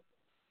ring.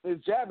 His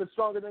jab is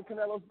stronger than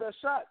Canelo's best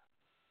shot.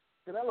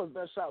 Canelo's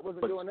best shot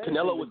wasn't doing anything.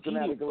 Canelo was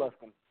Gennady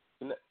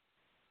Golovkin.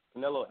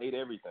 Canelo ate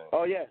everything.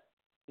 Oh, yeah.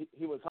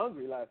 He was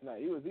hungry last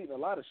night. He was eating a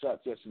lot of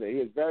shots yesterday. He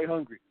was very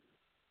hungry.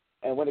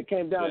 And when it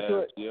came down to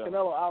it,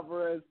 Canelo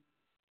Alvarez,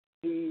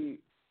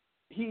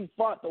 he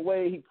fought the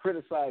way he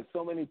criticized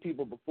so many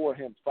people before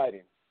him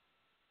fighting.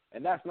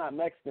 And that's not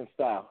Mexican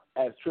style,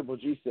 as Triple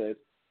G says.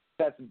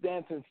 That's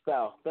dancing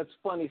style. That's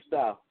funny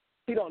style.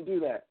 He don't do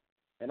that.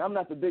 And I'm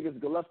not the biggest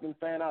Golovkin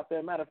fan out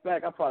there. Matter of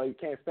fact, I probably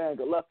can't stand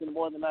Golovkin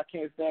more than I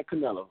can't stand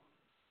Canelo.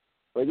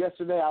 But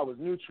yesterday I was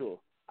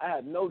neutral. I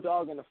had no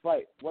dog in the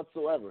fight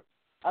whatsoever.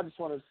 I just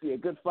wanted to see a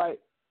good fight.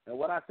 And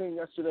what I think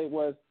yesterday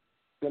was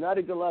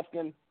Gennady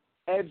Golovkin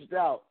edged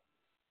out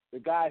the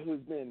guy who's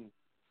been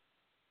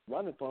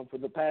running for him for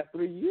the past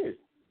 3 years.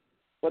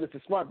 But it's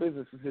a smart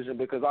business decision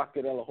because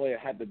Oscar De La Hoya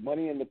had the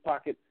money in the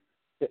pocket,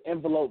 the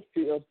envelope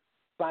sealed,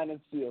 signed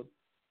and sealed,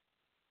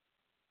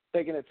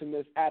 taking it to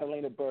Miss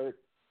Adelina Berg.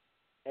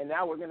 And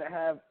now we're going to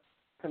have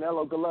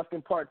Canelo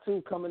Golovkin Part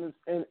 2 coming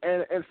in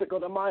Cinco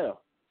de Mayo.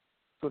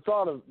 So it's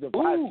all the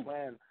devised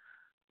plan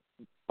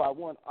by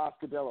one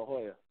Oscar De La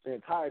Hoya the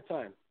entire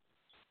time.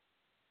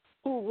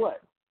 Who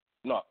what?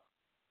 No.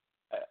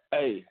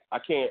 Hey, I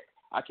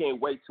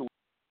can't wait to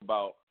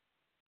about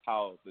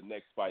how the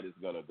next fight is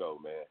gonna go,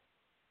 man.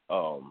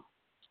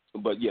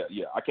 But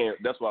yeah, I can't.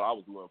 That's what I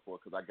was looking for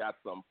because I got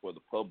something for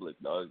the public.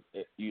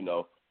 You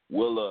know,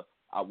 Willa.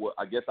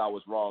 I guess I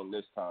was wrong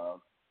this time.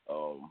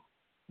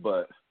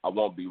 but I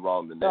won't be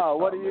wrong the next No,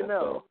 what time, do you man.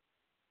 know?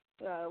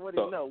 What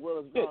do you know? Will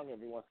is wrong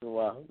every once in a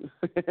while.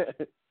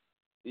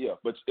 Yeah,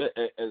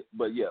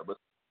 but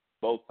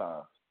both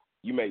times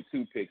you made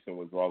 2 picks and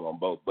was wrong on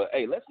both. But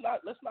hey, let's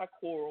not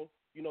quarrel.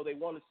 You know, they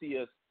want to see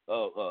us. They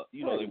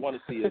want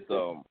to see us.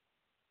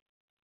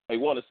 They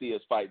want to see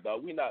us fight,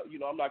 dog. We not. You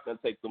know, I'm not gonna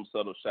take them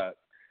subtle shots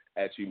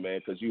at you, man,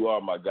 because you are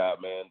my guy,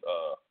 man.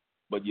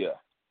 But yeah,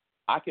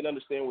 I can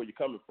understand where you're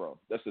coming from.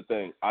 That's the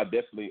thing. I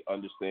definitely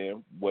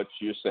understand what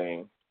you're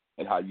saying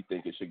and how you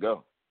think it should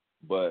go.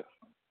 But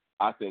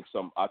I think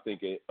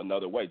it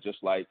another way.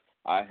 Just like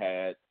I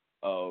had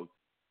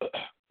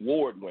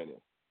Ward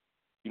winning.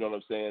 You know what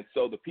I'm saying?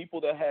 So the people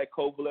that had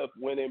Kovalev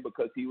winning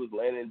because he was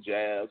landing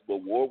jabs,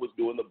 but Ward was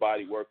doing the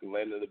body work and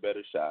landing the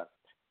better shot,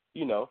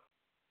 you know,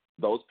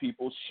 those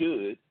people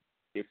should,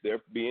 if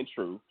they're being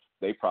true,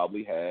 they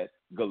probably had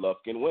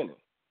Golovkin winning.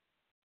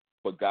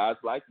 But guys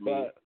like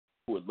me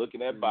who are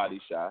looking at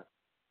body shots,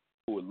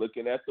 who are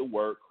looking at the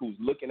work, who's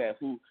looking at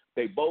who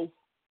they both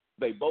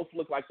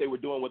look like they were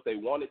doing what they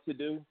wanted to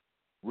do,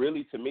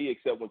 really, to me,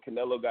 except when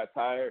Canelo got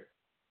tired.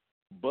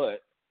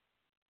 But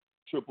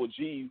Triple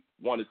G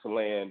wanted to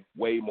land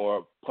way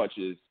more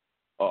punches,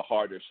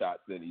 harder shots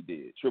than he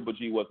did. Triple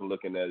G wasn't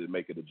looking at it to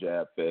make it a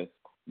jab fest.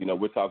 You know,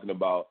 we're talking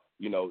about,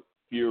 you know,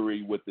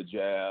 Fury with the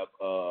jab.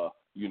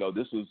 You know,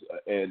 this was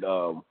and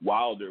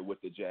Wilder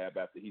with the jab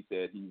after he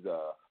said he's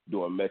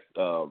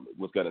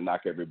was going to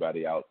knock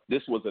everybody out.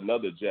 This was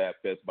another jab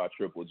fest by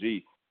Triple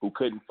G, who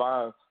couldn't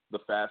find the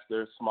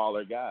faster,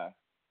 smaller guy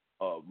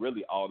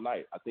really all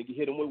night. I think he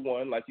hit him with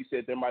one. Like you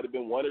said, there might have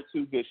been 1 or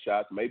 2 good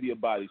shots, maybe a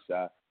body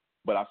shot.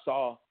 But I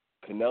saw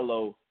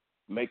Canelo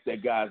make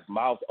that guy's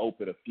mouth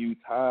open a few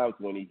times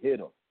when he hit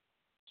him.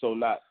 So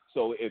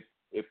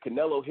if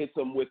Canelo hits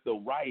him with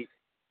the right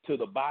to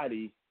the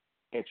body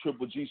and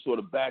Triple G sort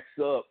of backs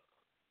up,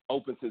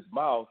 opens his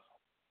mouth,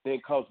 then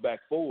comes back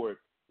forward,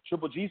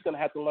 Triple G's going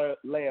to have to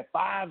land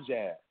 5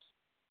 jabs,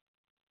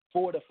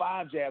 4 to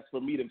 5 jabs for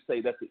me to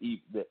say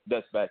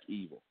that's back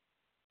even.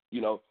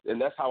 You know,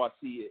 and that's how I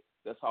see it.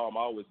 That's how I'm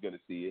always going to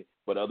see it.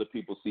 But other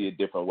people see it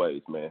different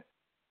ways, man.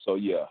 So,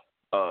 yeah.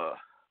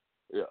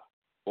 Yeah.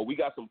 Well, we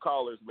got some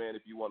callers, man,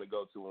 if you want to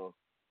go to them.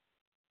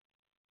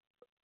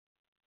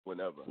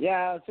 Whenever.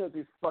 Yeah, I'll see what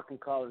these fucking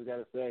callers got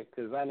to say,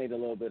 because I need a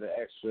little bit of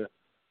extra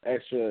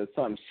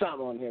something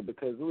on here,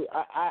 because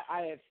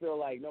I feel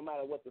like no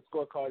matter what the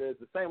scorecard is,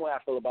 the same way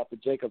I feel about the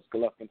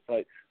Jacobs-Golovkin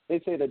fight. They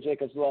say that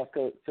Jacobs lost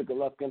to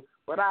Golovkin,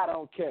 but I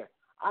don't care.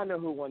 I know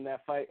who won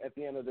that fight at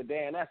the end of the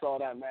day, and that's all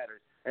that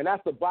matters. And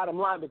that's the bottom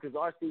line, because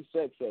RC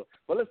said so.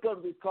 But let's go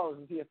to these callers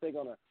and see if they're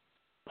going to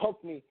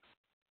poke me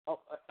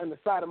on the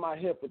side of my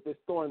hip with this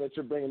thorn that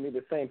you're bringing me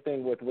the same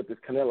thing with this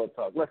Canelo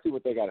talk. Let's see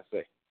what they got to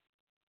say.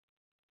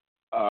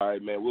 All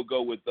right, man. We'll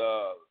go with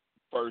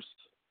first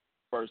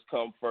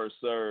come, first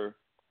serve.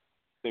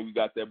 I think we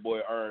got that boy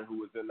Ern, who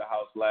was in the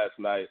house last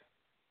night.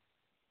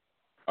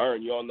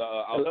 Ern, you're on the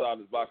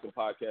Outsiders Boxing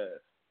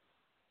podcast.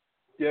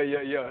 Yeah.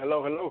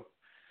 Hello.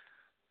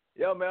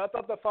 Yeah, man, I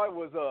thought the fight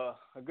was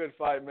a good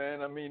fight,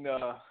 man. I mean,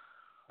 I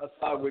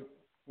saw with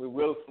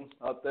Wilson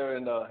out there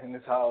in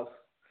his house.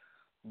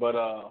 But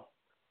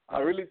I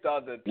really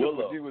thought that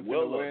Triple G was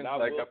going to win, like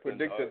Wilson, I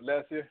predicted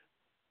last year.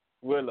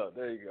 Willa,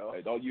 there you go.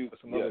 Hey, don't use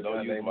my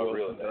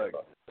real name.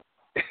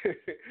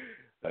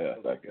 Oh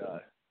my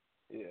God.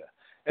 Yeah.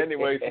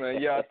 Anyways,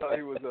 man, yeah, I thought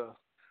it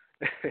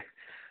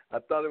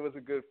was a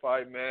good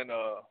fight, man.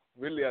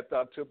 Really, I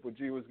thought Triple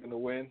G was going to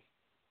win.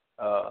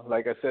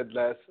 Like I said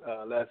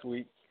last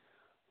week,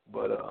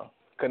 but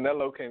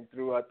Canelo came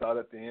through. I thought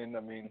at the end. I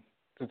mean,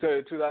 to tell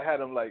you the truth, I had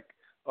him like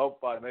up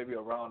by maybe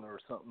a round or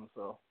something.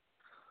 So.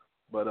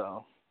 But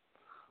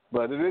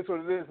it is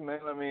what it is, man.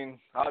 I mean,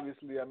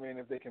 obviously,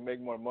 if they can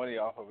make more money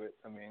off of it,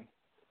 I mean,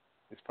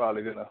 it's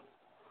probably going to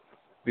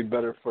be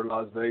better for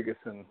Las Vegas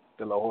and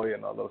De La Hoya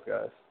and all those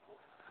guys.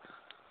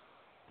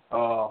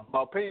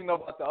 My opinion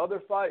about the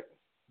other fight,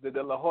 the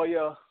De La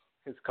Hoya,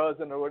 his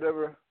cousin or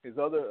whatever, his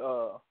other,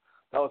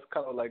 that was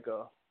kind of like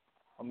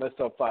a messed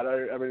up fight. I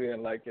really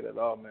didn't like it at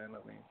all, man.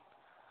 I mean,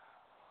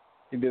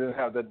 he didn't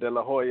have the De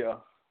La Hoya.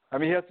 I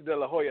mean, he has the De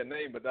La Hoya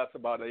name, but that's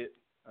about it.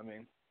 I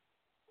mean.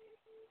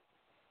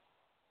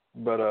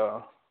 But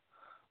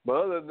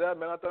other than that,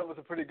 man, I thought it was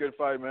a pretty good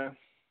fight, man.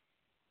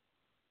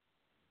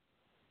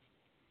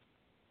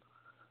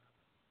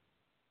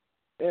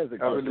 There's a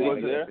good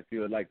thing there, if you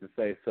would like to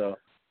say so.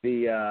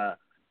 The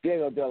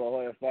Diego De La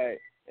Hoya fight,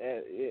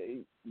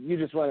 you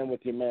just running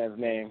with your man's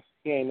name.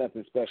 He ain't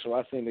nothing special.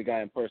 I seen the guy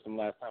in person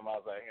last time I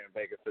was out here in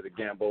Vegas for the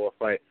Gamboa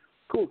fight.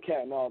 Cool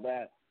cat and all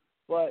that.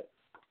 But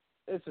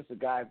it's just a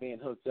guy being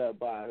hooked up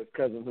by his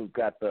cousin who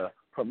got the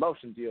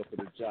promotion deal for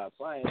the job.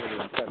 So I ain't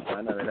really impressed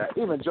by none of that.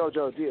 Even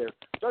JoJo Diaz.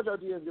 JoJo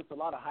Diaz gets a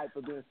lot of hype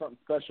for being something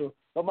special,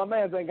 but my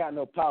man's ain't got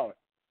no power.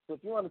 So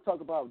if you want to talk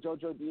about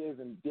JoJo Diaz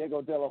and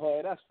Diego De La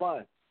Hoya, that's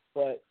fine.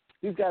 But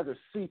these guys are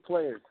C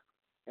players,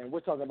 and we're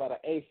talking about an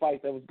A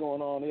fight that was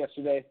going on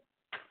yesterday,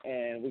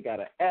 and we got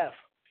an F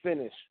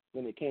finish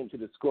when it came to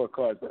the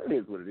scorecard. But it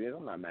is what it is.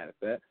 I'm not mad at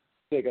that.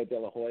 Diego De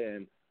La Hoya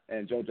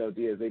and JoJo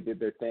Diaz, they did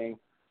their thing.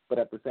 But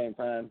at the same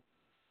time,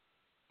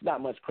 not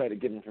much credit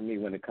given from me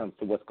when it comes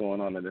to what's going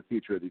on in the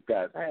future of these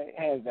guys.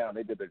 Hands down,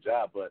 they did their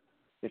job. But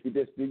if you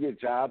just do your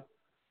job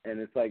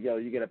and it's like, yo,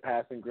 you get a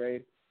passing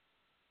grade,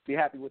 be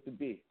happy with the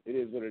B. It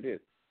is what it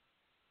is.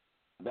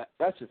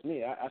 That's just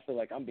me. I feel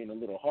like I'm being a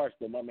little harsh,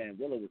 but my man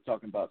Willa was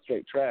talking about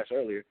straight trash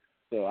earlier,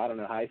 so I don't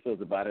know how he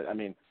feels about it. I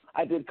mean,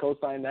 I did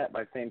co-sign that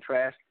by saying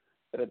trash,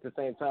 but at the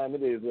same time,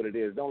 it is what it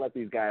is. Don't let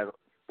these guys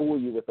fool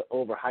you with the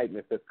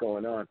overhypeness that's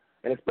going on,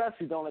 and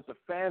especially don't let the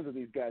fans of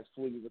these guys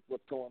fool you with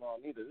what's going on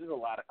either. There's a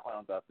lot of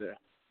clowns out there.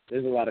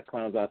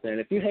 And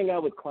if you hang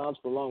out with clowns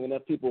for long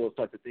enough, people will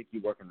start to think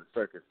you work in the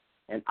circus.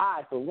 And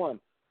I, for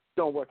one,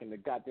 don't work in the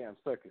goddamn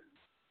circus.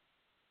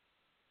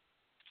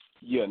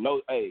 Yeah,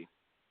 no, hey.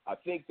 I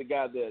think the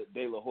guy that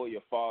De La Hoya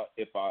fought,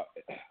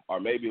 or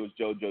maybe it was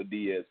Jojo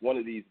Diaz, one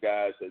of these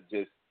guys that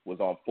just was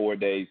on 4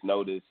 days'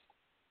 notice.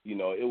 You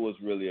know, it was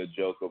really a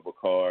joke of a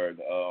card.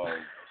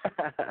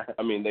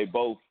 I mean, they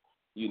both,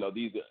 you know,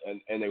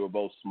 and they were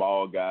both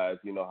small guys.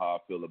 You know how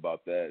I feel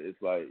about that.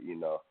 It's like, you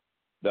know,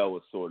 that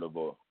was sort of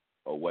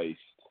a waste.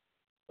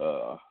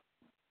 That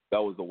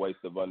was a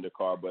waste of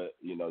undercard. But,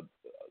 you know,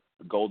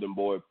 Golden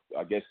Boy,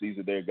 I guess these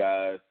are their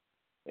guys,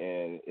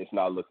 and it's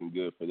not looking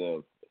good for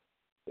them.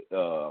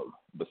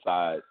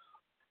 Besides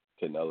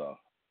Canelo,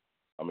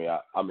 I mean,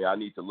 I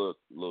need to look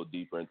a little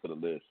deeper into the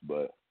list,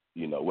 but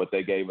you know what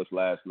they gave us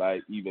last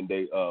night. Even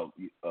the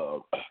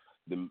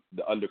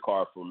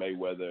undercard for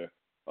Mayweather,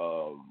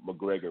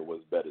 McGregor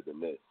was better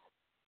than this.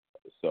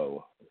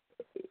 So,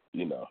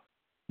 you know,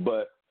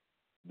 but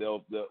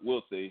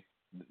we'll see.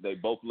 They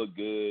both look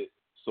good,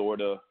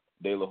 sorta.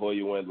 De La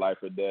Hoya went life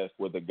or death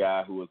with a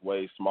guy who was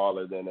way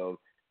smaller than him,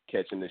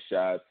 catching the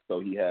shots, so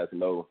he has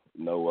no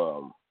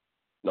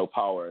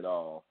power at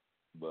all,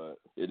 but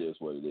it is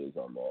what it is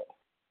on that.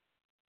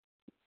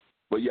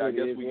 But yeah, I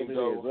guess we can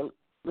go.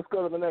 Let's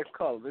go to the next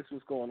call. This is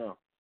what's going on.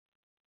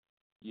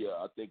 Yeah,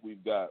 I think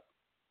we've got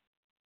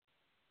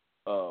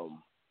our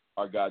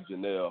guy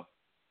Janelle. I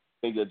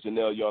think that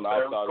Janelle, you're on the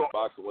outside of the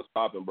box. What's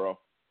popping, bro?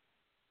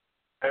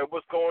 Hey,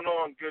 what's going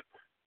on? Good.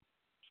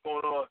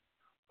 What's going on?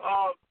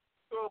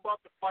 So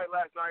about the fight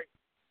last night.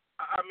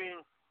 I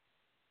mean,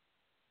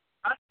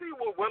 I see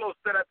what Willow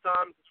said at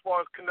times as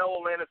far as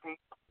Canelo landed some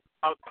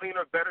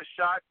cleaner, better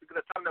shot because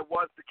at the time that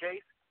was the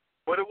case,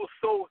 but it was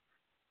so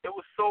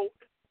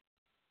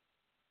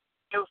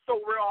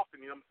rare often.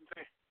 You know what I'm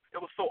saying?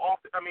 It was so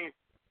often. I mean,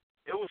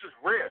 it was just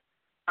rare.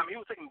 I mean,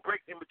 he was taking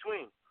breaks in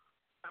between.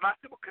 And I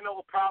think what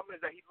Canelo's problem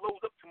is that he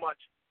loads up too much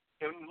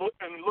and load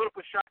up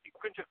a shot. He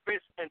clinch a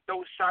fist and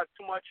throws shots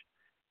too much.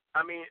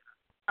 I mean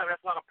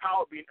that's a lot of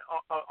power being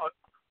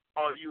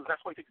used.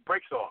 That's why he takes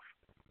breaks off.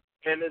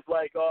 And it's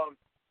like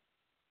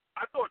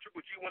I thought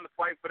Triple G won the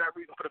fight for that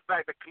reason, for the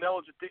fact that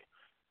Canelo just he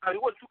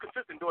wasn't too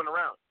consistent during the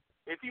round.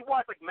 If you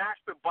watch like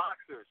master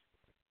boxers,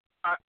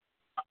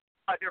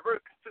 they're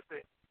very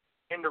consistent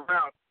in the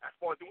round as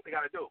far as doing what they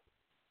got to do.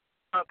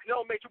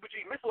 Canelo made Triple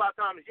G miss a lot of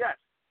times, yes,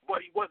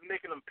 but he wasn't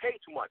making them pay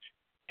too much.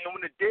 And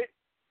when it did,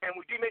 if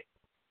we did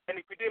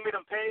make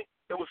them pay,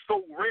 it was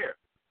so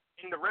rare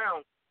in the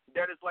round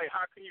that it's like,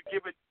 how can you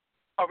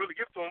really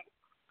give to him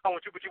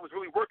when Triple G was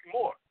really working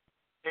more?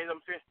 And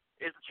I'm saying,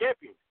 it's a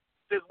champion.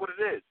 It is what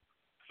it is.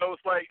 So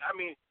it's like, I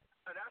mean,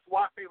 that's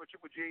why I favor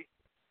Triple G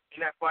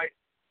in that fight.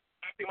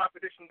 I think my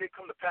prediction did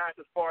come to pass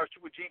as far as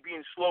Triple G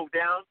being slowed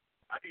down.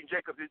 I think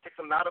Jacob did take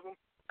something out of him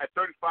at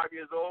 35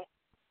 years old.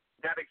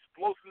 That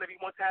explosion that he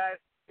once had,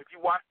 if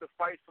you watch the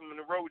fights from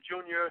Monroe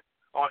Jr.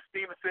 or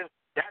Stevenson,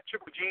 that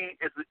Triple G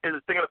is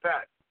a thing of the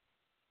past.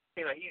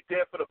 You know, he's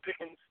there for the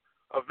pickings.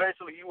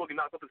 Eventually, he will get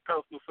knocked off his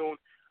pedestal soon.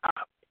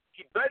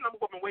 He better not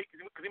move up in weight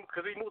because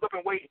he moves up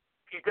in weight,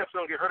 he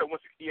definitely going to get hurt at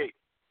 168.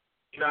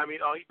 You know what I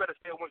mean? He better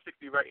stay at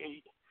 160, right?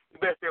 He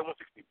better stay at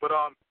 160. But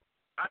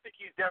I think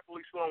he's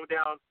definitely slowing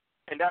down,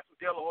 and that's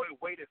what De La Hoya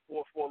waited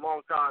for a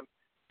long time.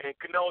 And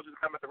Canelo just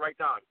come at the right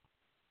time.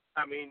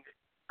 I mean,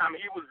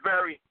 he was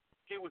very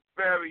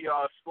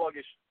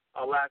sluggish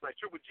last night.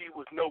 Triple G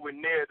was nowhere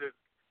near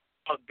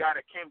a guy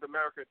that came to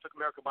America and took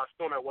America by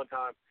storm at one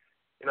time.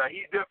 You know,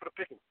 he's there for the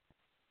picking.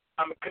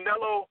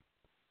 Canelo,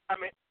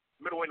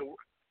 middleweight,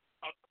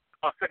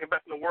 second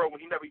best in the world when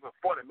he never even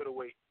fought at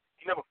middleweight.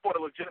 He never fought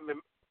a legitimate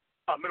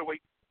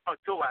middleweight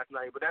until last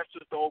night. But that's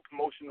just the whole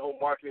promotion, the whole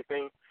marketing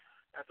thing.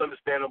 That's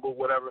understandable,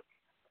 whatever.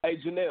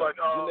 Hey, Janelle,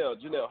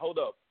 hold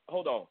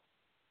on.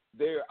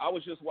 I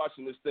was just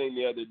watching this thing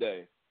the other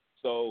day.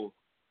 So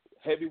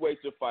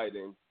heavyweights are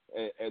fighting,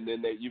 and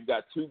then you've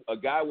got a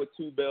guy with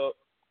 2 belts,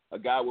 a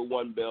guy with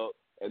 1 belt,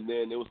 and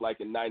then it was like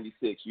in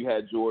 '96 you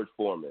had George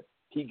Foreman.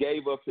 He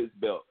gave up his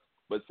belt,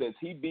 but since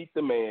he beat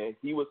the man,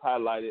 he was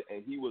highlighted,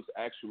 and he was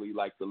actually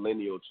like the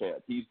lineal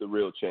champ. He's the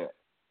real champ.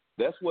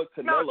 That's what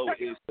Canelo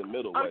is to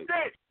middleweight.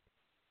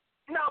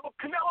 No, but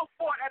Canelo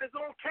fought at his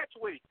own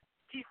catchweight.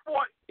 He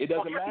fought. It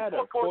doesn't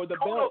matter for the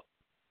belt.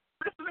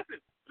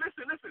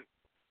 Listen.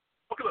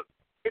 Okay, look.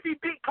 If he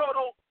beat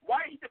Cotto,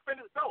 why did he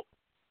defend his belt?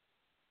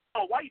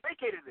 Oh, why he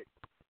vacated it?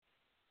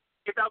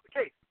 If that was the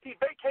case, he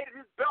vacated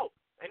his belt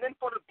and then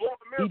fought his blow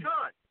up Amir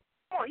Khan.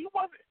 Come on, he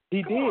wasn't.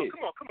 He did.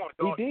 Come on,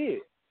 dog. He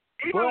did.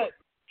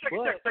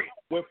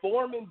 when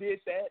Foreman did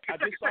that, I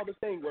just saw the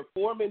thing. When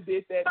Foreman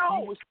did that,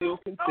 he was still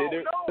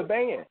considered the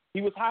man.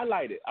 He was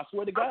highlighted. I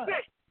swear to God.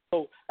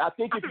 So I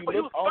think if you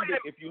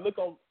look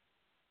on,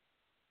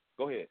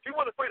 go ahead. He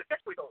wasn't fighting the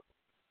catchweight though.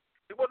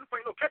 He wasn't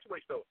fighting no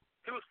catchweight though.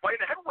 He was fighting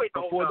the heavyweight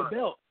the whole time. Before the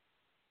belt.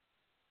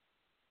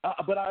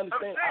 But I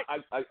understand.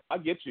 I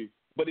get you.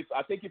 But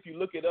I think if you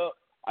look it up,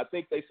 I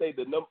think they say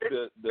the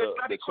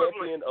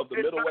champion of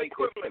the middleweight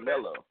is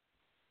Canelo.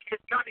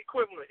 It's not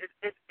equivalent.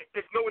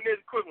 It's nowhere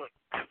near equivalent.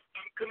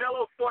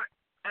 Canelo fought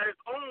at his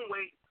own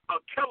weight,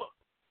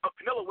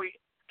 Canelo weight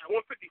at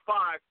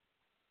 155.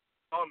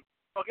 I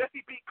guess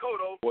he beat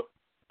Cotto. But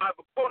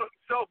Cotto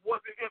himself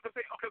wasn't.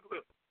 Okay,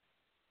 good.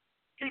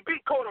 He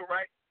beat Cotto,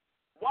 right?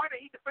 Why did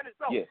he defend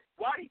himself? Yeah.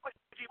 Why did he fight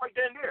G right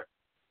then and there?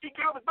 He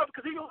gave his belt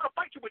because he didn't want to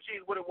fight Triple G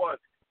is what it was.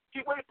 He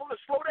waited for him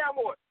to slow down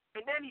more.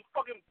 And then he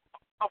fucking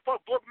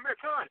fought Blood Premier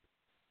Khan.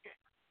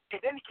 And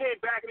then he came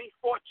back and he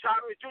fought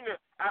Chavez Jr.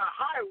 at a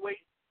higher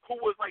weight who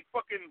was like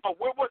fucking,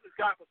 where was this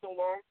guy for so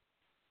long?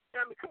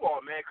 I mean, come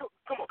on, man.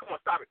 Come on,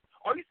 stop it.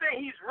 Are you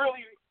saying he's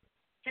really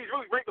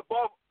ranked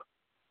above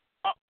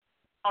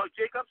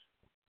Jacobs?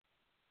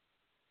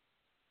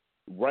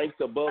 Ranked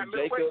above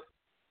Jacobs?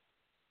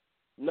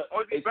 No,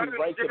 is he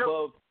ranked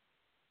above?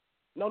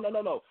 No.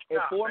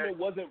 And Foreman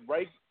wasn't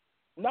ranked.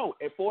 No,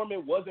 and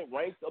Foreman wasn't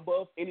ranked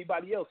above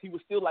anybody else. He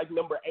was still like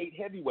number 8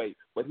 heavyweight,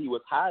 but he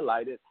was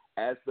highlighted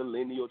as the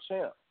lineal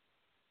champ.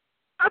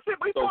 I said,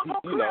 but he fought his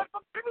whole career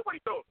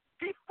heavyweight though.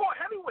 He fought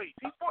heavyweight.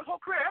 He fought his whole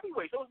career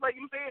heavyweight. So it's like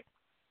you saying,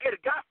 hey, the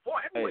guy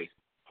fought heavyweight.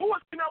 Who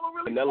was Canelo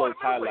really? Canelo's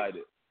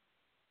highlighted.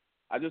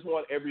 I just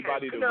want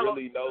everybody to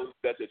really know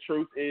that the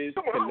truth is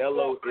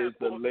Canelo is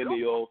the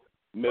lineal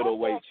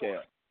middleweight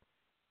champ.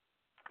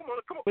 Come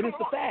on. But it's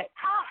a fact.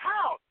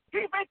 How?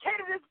 He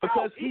vacated his belt.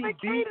 Because he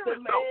beat the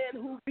man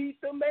who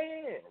beat the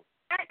man.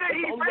 And then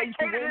he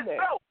vacated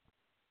his belt.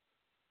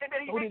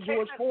 So did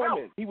George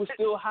Foreman. He was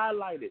still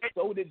highlighted.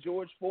 So did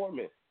George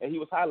Foreman. And he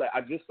was highlighted.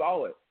 I just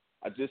saw it.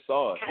 And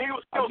he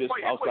was still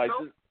fighting heavyweight.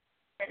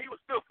 And he was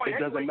still fighting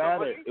heavyweight. It doesn't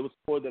matter. It was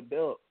for the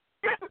belt.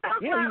 Yes, it does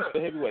he was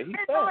the heavyweight. He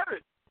fought.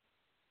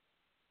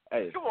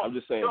 Hey, I'm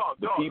just saying,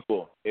 the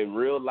people in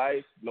real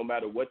life, no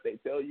matter what they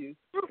tell you,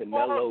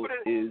 Canelo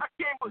is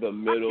the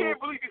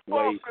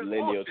middleweight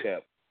lineal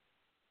champ.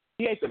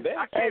 He ain't the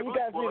best. Hey, you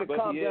guys need to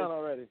calm down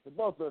already, for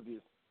both of you.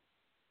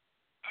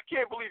 I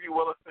can't believe you,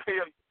 Willa.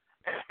 You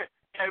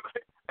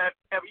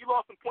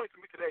lost some points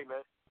for me today,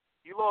 man.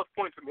 You lost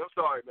points for me. I'm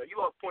sorry, man. You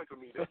lost points for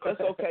me. That's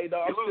okay,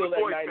 dog. I'm still at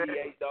 98,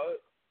 man. Dog.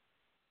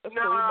 That's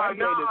cool.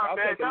 I'll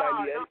take a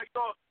 98.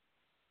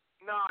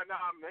 Nah,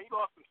 man. You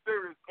lost some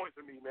serious points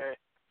for me, man.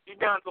 You're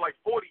down to like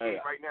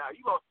 48 right now.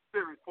 You lost some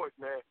serious points,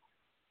 man.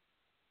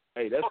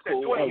 Hey, that's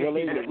cool. Hey,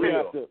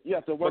 you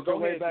have to work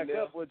your way back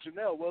up with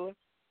Janelle, Willa.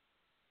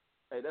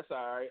 Hey, that's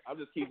all right. I'm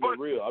just keeping it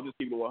real. I'm just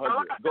keeping it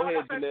 100. Go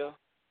ahead, Janelle.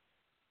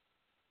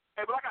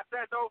 Hey, but like I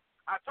said, though,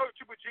 I told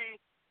you Triple G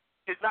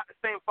is not the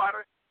same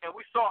fighter, and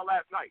we saw it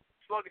last night.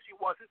 Sluggish he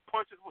was. His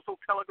punches were so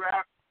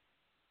telegraphed.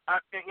 I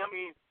think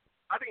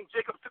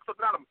Jacobs took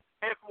something out of him.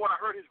 And from what I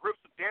heard, his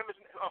ribs were damaged.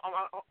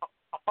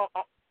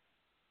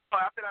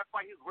 After that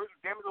fight, his ribs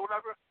were damaged or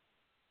whatever.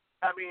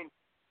 I mean,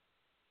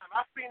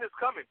 I've seen this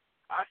coming.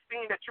 I've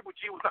seen that Triple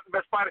G was not the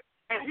best fighter,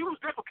 and he was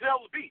there for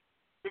Canelo to beat.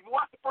 If you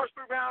watch the first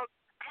 3 rounds,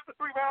 after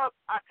 3 rounds,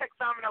 I text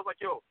Simon. I was like,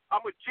 yo,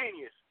 I'm a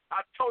genius.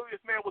 I told you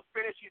this man was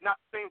finished. He's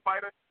not the same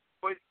fighter.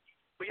 But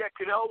yeah,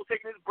 Canelo was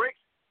taking his breaks.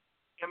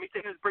 I mean,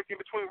 taking his break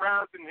in between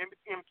rounds and him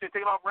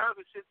taking off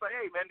rounds and shit. It's like,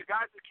 hey, man, the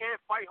guys that can't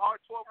fight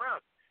hard 12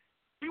 rounds.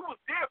 He was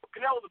there for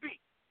Canelo to beat.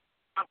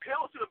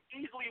 Canelo should have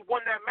easily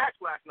won that match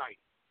last night.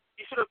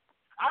 He should have.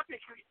 I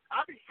think he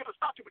could have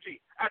stopped Triple G.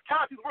 At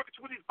times, he was working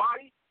Triple G's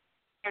body,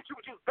 and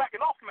Triple G was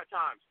backing off him at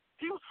times.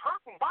 He was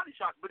hurt from body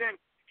shots, but then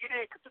he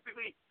didn't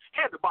consistently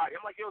stay at the body.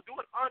 I'm like, yo, do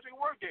what Andre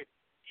Ward did.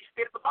 He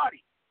stayed at the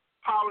body.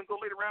 Power and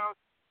go later rounds.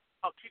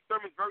 Keith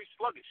Thurman's very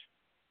sluggish.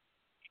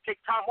 He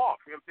takes time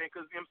off, you know what I'm saying?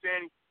 Because, you know what I'm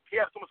saying, he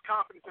has so much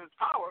confidence in his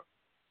power,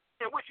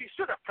 in which he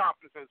should have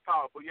confidence in his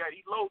power. But, yeah,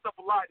 he loads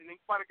up a lot, and then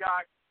you find a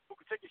guy who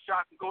can take his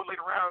shots and go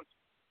later rounds,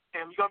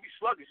 and you're going to be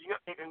sluggish.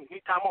 And you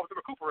need time off to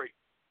recuperate.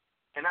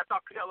 And that's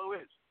how Canelo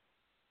is.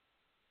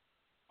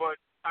 But,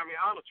 I mean,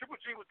 I don't know. Triple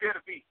G was there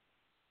to beat.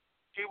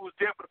 He was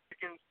there for the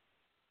pickings.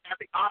 I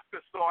think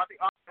Oscar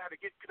had to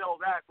get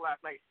Canelo's ass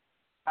last night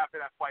after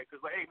that fight.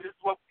 Because, like, hey, this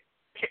is what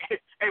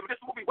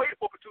we waited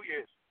for 2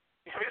 years.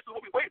 I mean, this is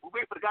what we waited. We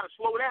waited for the guy to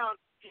slow down.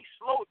 He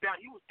slowed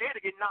down. He was there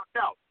to get knocked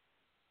out.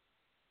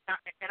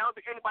 And I don't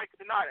think anybody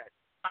could deny that.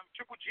 I mean,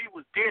 Triple G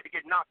was there to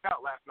get knocked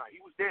out last night.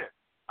 He was there.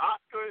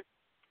 Oscar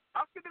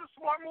did a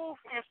smart move.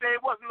 You know what I'm saying?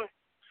 It wasn't a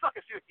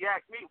sucker shit if you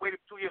ask me. He waited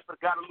 2 years for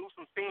the guy to lose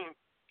some steam.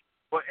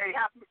 But it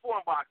happened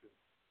before in boxing.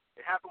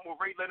 It happened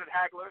with Ray Leonard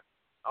Hagler,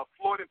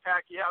 Floyd and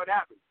Pacquiao. It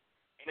happened.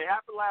 And it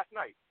happened last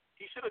night.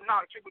 He should have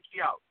knocked Triple G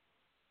out.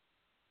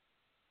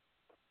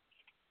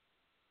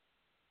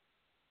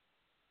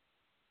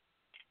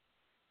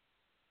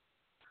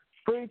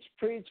 Preach,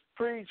 preach,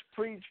 preach,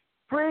 preach,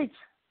 preach.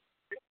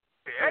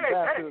 Hey,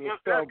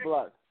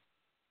 Block.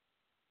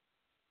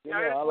 You know,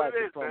 I like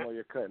the promo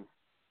you're cutting.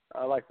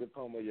 I like the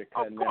promo you're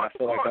cutting, man. I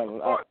feel like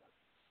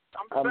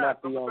I'm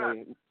not the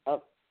only.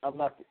 I'm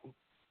not.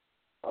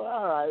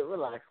 All right,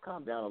 relax,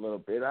 calm down a little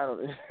bit. I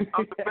don't.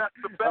 I'm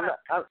the best.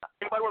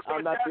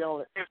 I'm not the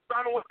only. If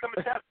Simon wants to come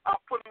and test,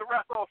 I'll put in the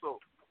rest also.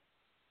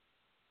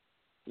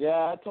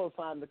 Yeah, I told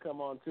Simon to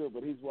come on too,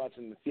 but he's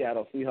watching the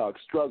Seattle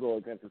Seahawks struggle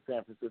against the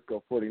San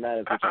Francisco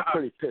 49ers, which I'm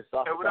pretty pissed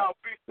off and without about.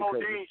 beast mode,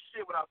 they ain't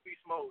shit without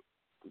beast mode.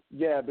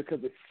 Yeah, because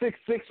it's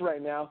 6-6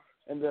 right now,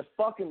 and the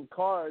fucking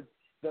cards,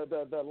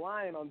 the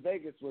line on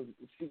Vegas was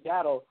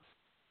Seattle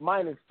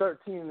minus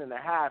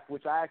 13.5,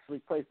 which I actually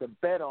placed a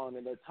bet on,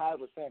 and they're tied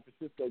with San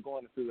Francisco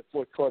going into the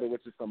fourth quarter,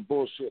 which is some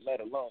bullshit,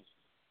 let alone.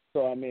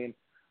 So, I mean,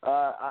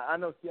 I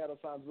know Seattle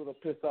sounds a little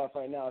pissed off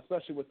right now,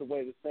 especially with the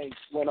way the thing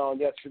went on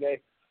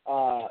yesterday.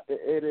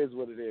 It is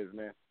what it is,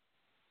 man.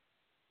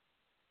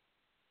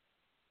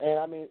 And,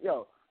 I mean,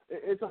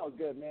 it's all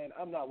good, man.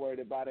 I'm not worried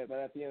about it, but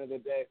at the end of the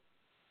day,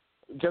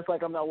 just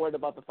like I'm not worried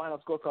about the final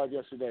scorecard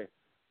yesterday,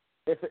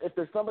 if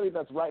there's somebody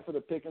that's right for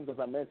the pickings, as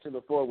I mentioned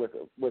before, with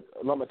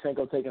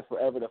Lomachenko taking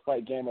forever to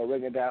fight Gamma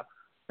Rigondeaux,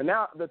 and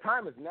now the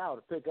time is now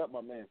to pick up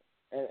my man.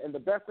 And the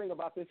best thing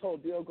about this whole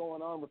deal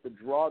going on with the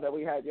draw that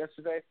we had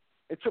yesterday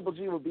is Triple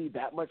G will be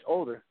that much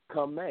older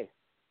come May,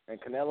 and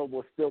Canelo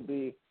will still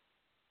be,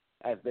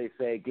 as they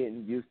say,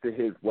 getting used to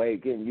his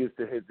weight, getting used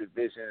to his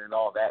division and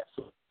all that.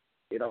 So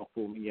it don't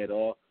fool me at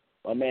all.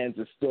 My man's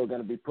just still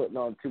going to be putting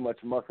on too much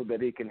muscle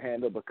that he can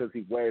handle because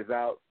he wears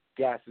out,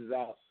 gasses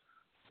out.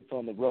 It's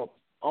on the rope,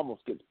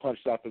 almost gets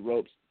punched off the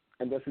ropes,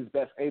 and does his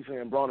best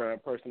Adrian Broner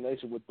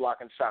impersonation with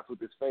blocking shots with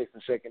his face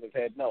and shaking his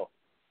head no.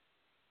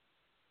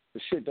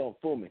 The shit don't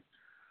fool me.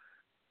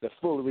 The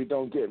foolery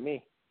don't get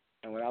me.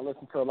 And when I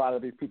listen to a lot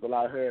of these people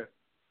out here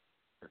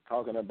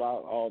talking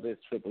about all this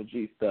Triple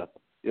G stuff,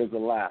 it's a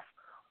laugh.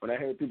 When I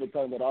hear people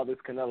talking about all this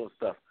Canelo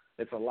stuff,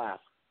 it's a laugh.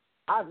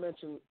 I've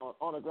mentioned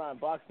on the Grind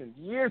Boxing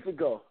years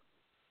ago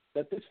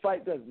that this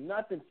fight does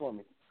nothing for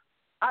me.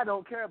 I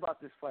don't care about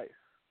this fight.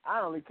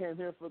 I only came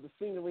here for the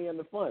scenery and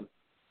the fun.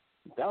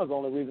 That was the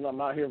only reason I'm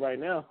out here right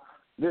now.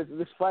 This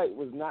fight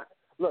was not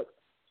 – look,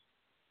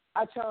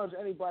 I challenge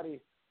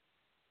anybody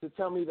to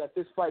tell me that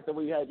this fight that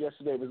we had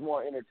yesterday was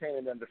more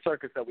entertaining than the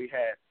circus that we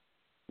had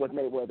with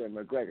Mayweather and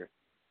McGregor.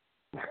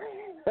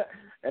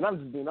 And I'm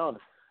just being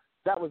honest.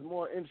 That was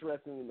more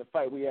interesting than the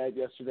fight we had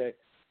yesterday,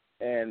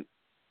 and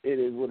it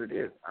is what it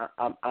is.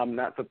 I'm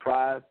not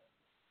surprised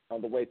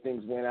on the way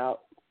things went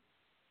out.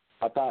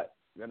 I thought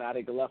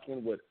Gennady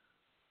Golovkin would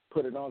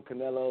put it on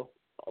Canelo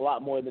a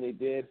lot more than he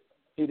did.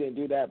 He didn't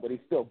do that, but he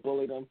still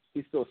bullied him.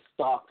 He still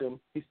stalked him.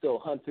 He still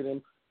hunted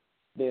him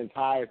the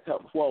entire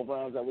 12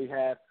 rounds that we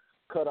had.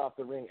 Cut off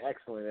the ring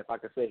excellent. If I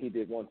could say he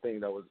did one thing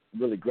that was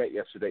really great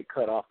yesterday,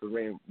 cut off the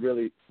ring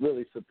really,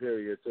 really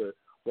superior to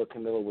what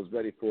Canelo was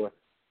ready for.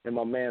 And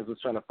my man was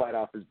trying to fight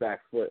off his back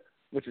foot,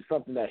 which is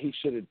something that he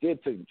should have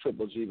did to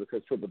Triple G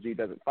because Triple G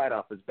doesn't fight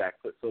off his back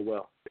foot so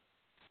well.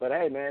 But,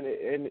 hey,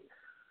 man,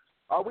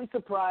 are we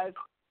surprised?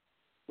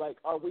 Like,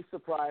 are we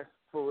surprised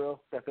for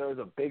real that there was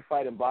a big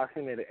fight in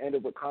boxing and it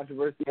ended with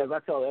controversy? As I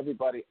tell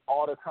everybody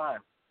all the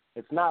time,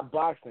 it's not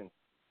boxing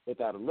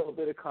without a little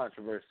bit of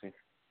controversy.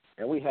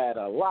 And we had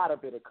a lot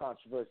of bit of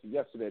controversy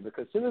yesterday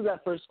because as soon as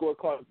that first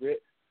scorecard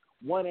hit,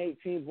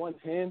 118,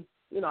 110,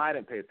 I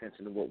didn't pay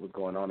attention to what was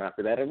going on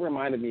after that. It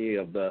reminded me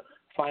of the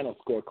final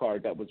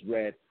scorecard that was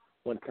read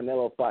when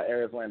Canelo fought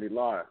Erislandy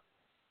Lara. As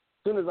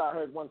soon as I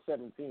heard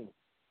 117,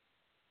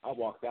 I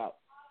walked out.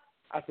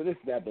 I said, this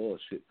is that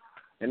bullshit.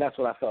 And that's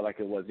what I felt like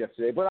it was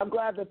yesterday. But I'm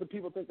glad that the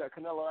people think that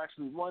Canelo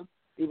actually won,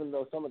 even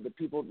though some of the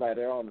people that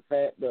are on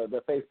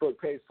the Facebook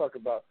page talk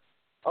about,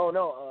 oh,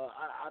 no,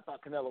 I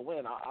thought Canelo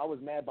win. I was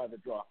mad by the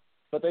draw.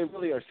 But they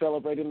really are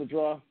celebrating the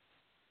draw.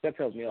 That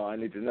tells me all I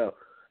need to know.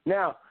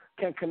 Now,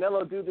 can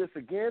Canelo do this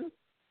again?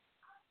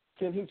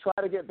 Can he try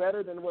to get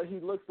better than what he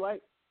looks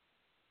like?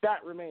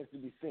 That remains to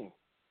be seen.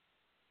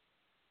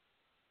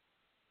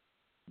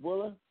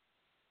 Willa,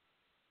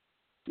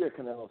 you're a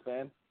Canelo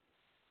fan.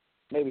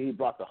 Maybe he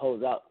brought the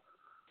hose out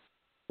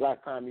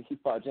last time he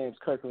fought James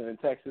Kirkland in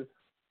Texas.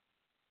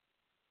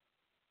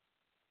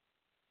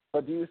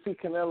 But do you see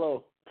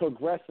Canelo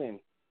progressing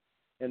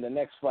in the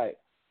next fight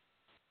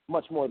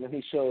much more than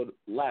he showed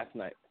last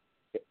night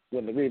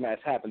when the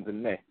rematch happens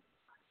in May?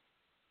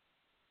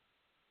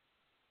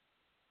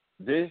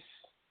 This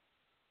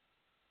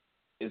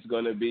is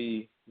going to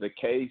be the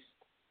case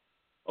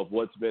of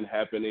what's been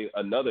happening,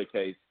 another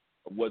case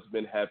of what's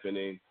been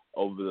happening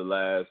over the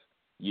last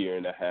year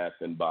and a half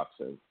in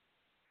boxing.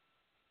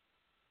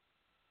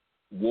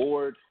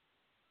 Ward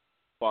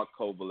fought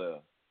Kovalev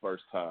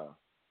first time.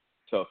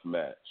 Tough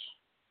match.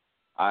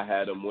 I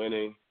had him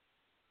winning.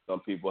 Some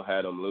people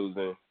had him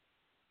losing.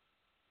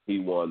 He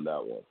won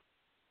that one.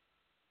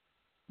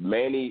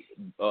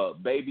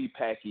 Baby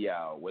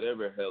Pacquiao,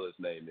 whatever the hell his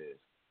name is,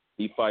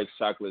 he fights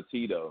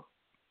Chocolatito.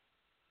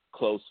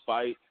 Close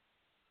fight.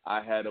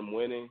 I had him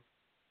winning.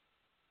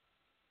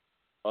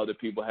 Other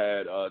people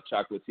had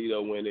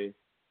Chocolatito winning.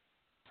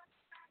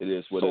 It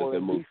is what it is.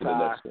 Then move to the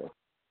next one.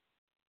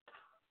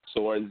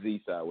 Soren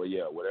Zisai,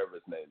 whatever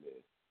his name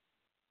is.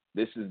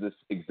 This is the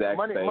exact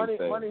same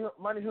thing.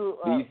 Money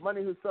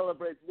who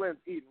celebrates wins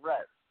eating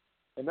rats,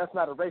 and that's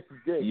not a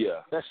racist dig.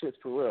 Yeah, that shit's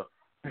for real.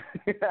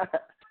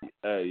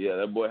 Yeah,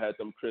 that boy had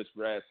them crisp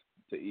rats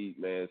to eat,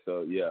 man.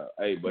 So yeah,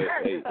 but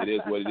it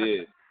is what it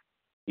is.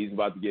 He's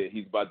about to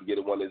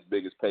get one of his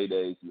biggest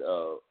paydays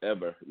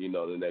ever.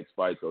 The next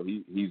fight, so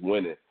he's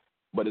winning.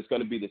 But it's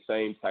going to be the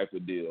same type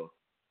of deal.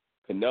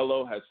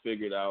 Canelo has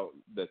figured out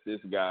that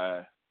this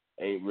guy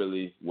ain't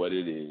really what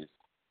it is.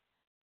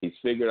 He's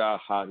figured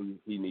out how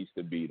he needs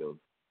to beat him.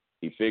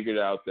 He figured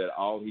out that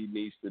all he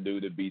needs to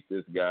do to beat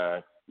this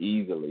guy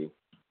easily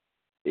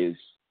is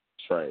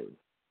train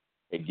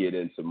and get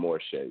in some more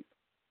shape.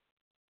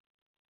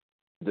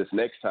 This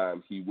next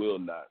time, he will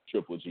knock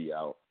Triple G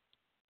out.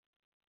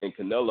 And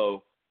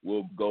Canelo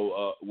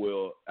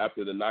will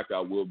after the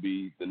knockout, will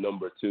be the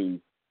number 2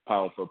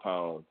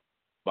 pound-for-pound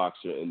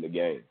boxer in the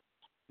game.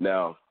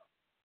 Now,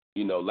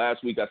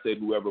 last week I said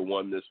whoever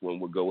won this one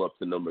would go up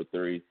to number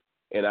 3.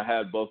 And I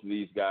have both of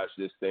these guys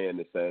just staying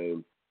the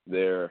same.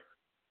 They're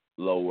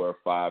lower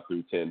 5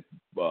 through 10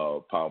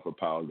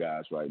 pound-for-pound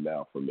guys right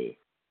now for me.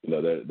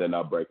 They're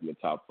not breaking the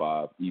top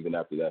 5 even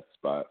after that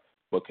spot.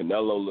 But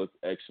Canelo looks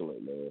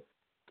excellent, man.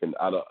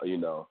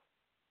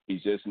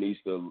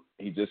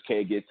 He just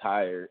can't get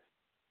tired,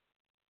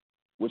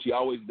 which he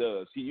always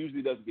does. He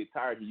usually doesn't get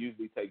tired. He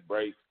usually takes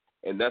breaks.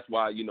 And that's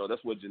why,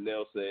 that's what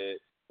Janelle said.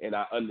 And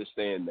I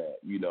understand that,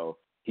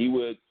 he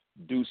would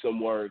do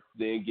some work,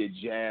 then get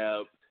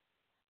jabbed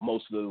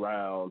most of the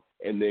round,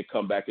 and then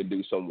come back and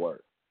do some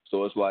work.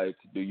 So it's like,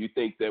 do you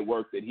think that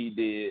work that he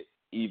did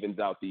evens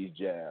out these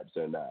jabs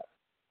or not?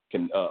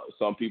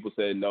 Some people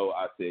said no.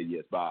 I said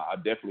yes, but I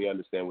definitely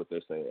understand what they're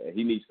saying. And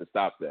he needs to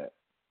stop that.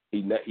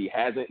 He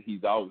hasn't.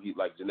 He's always,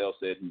 like Janelle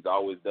said, he's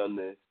always done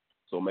this.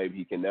 So maybe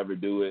he can never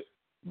do it.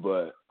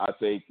 But I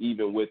think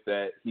even with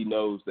that, he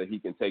knows that he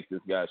can take this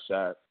guy's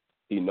shot.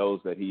 He knows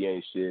that he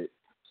ain't shit.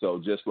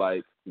 So just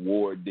like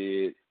Ward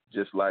did,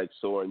 just like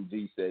Soren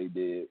Gise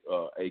did,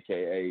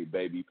 a.k.a.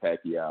 Baby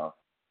Pacquiao,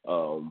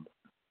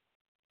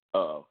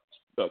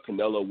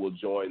 Canelo will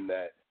join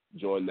that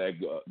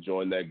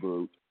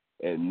group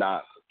and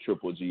knock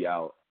Triple G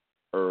out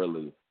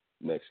early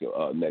next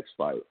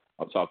fight.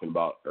 I'm talking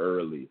about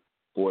early,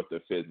 4th or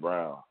 5th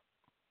round,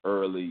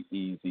 early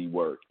easy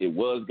work. It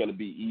was gonna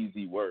be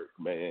easy work,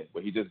 man,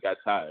 but he just got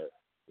tired.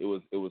 It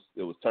was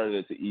turning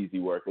into easy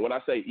work. And when I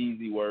say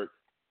easy work,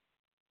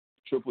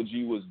 Triple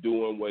G was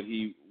doing what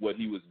he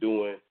was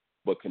doing,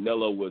 but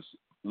Canelo was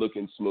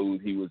looking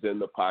smooth. He was in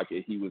the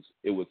pocket.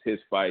 It was his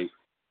fight,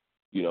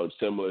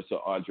 similar to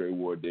Andre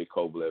Ward did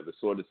Kovalev. It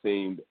sort of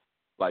seemed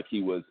like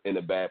he was in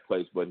a bad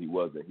place, but he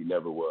wasn't. He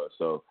never was.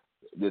 So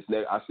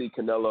I see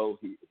Canelo.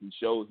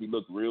 He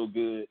looked real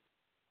good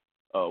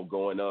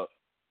going up.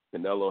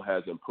 Canelo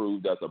has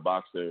improved as a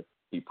boxer.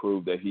 He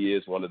proved that he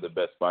is one of the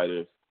best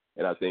fighters.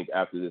 And I think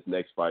after this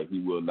next fight, he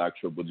will knock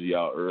Triple G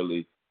out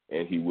early,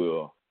 and he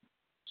will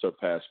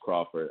surpass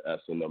Crawford as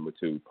the number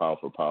 2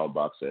 pound-for-pound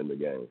boxer in the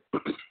game.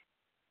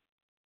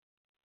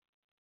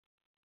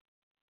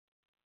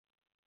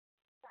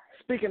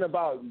 Speaking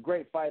about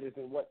great fighters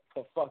and what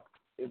the fuck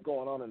is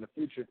going on in the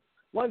future,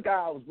 one guy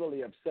I was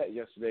really upset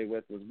yesterday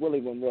with was Willie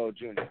Monroe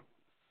Jr.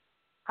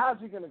 How's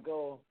he going to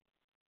go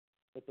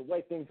with the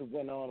way things have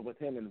went on with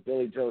him and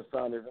Billy Joe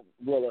Saunders?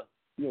 Willa,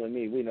 you and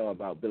me, we know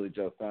about Billy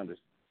Joe Saunders.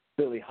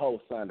 Billy Ho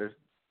Saunders,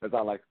 as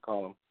I like to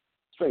call him.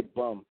 Straight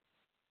bum.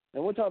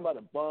 And we're talking about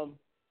a bum,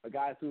 a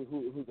guy who's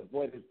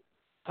avoided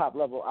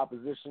top-level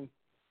opposition.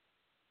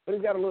 But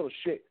he's got a little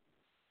shit.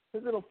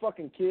 This little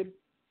fucking kid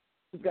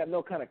who's got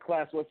no kind of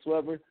class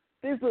whatsoever.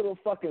 These little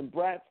fucking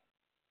brats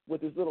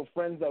with his little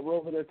friends that were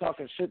over there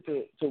talking shit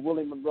to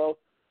Willie Monroe.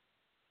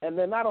 And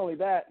then not only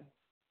that,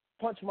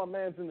 punched my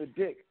man's in the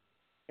dick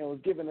and was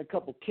giving a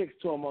couple kicks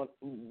to him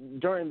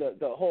during the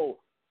whole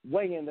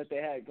weigh-in that they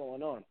had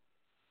going on.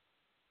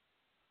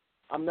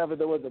 I'm never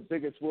there was the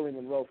biggest Willie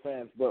Monroe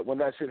fan, but when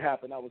that shit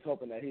happened, I was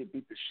hoping that he'd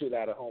beat the shit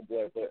out of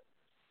homeboy. But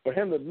for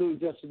him to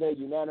lose yesterday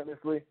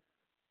unanimously,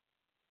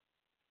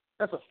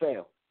 that's a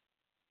fail.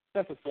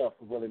 That's a fail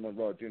for Willie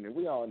Monroe Jr.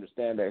 We all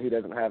understand that he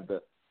doesn't have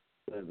the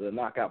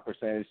knockout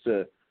percentage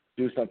to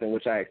do something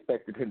which I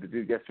expected him to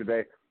do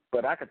yesterday,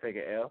 but I could take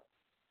an L.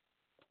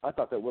 I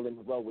thought that Willie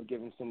Monroe would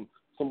give him some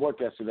work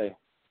yesterday.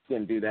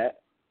 Didn't do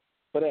that.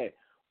 But, hey,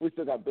 we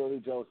still got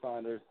Billy Joe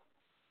Saunders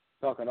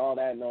talking all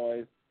that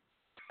noise.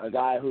 A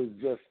guy who's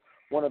just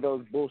one of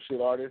those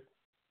bullshit artists.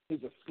 He's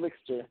a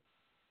slickster,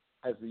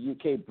 as the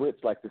UK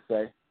Brits like to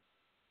say.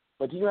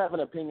 But do you have an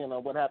opinion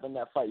on what happened in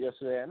that fight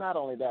yesterday? And not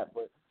only that,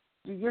 but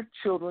do your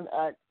children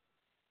act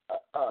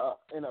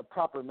in a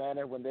proper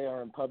manner when they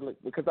are in public?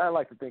 Because I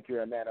like to think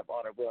you're a man of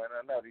honor, Will, and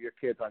I know that your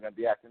kids aren't going to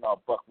be acting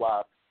all buck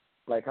wild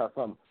like how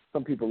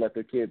some people let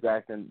their kids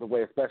act, and the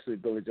way especially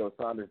Billy Joe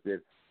Saunders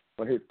did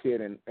when his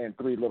kid and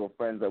 3 little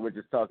friends that were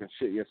just talking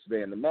shit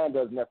yesterday, and the man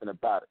does nothing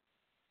about it.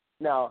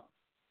 Now,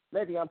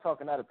 maybe I'm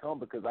talking out of tone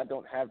because I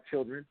don't have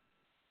children.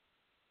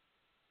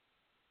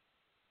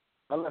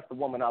 Unless the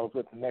woman I was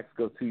with in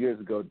Mexico 2 years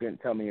ago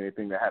didn't tell me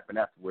anything that happened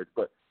afterwards.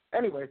 But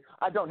anyways,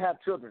 I don't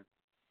have children.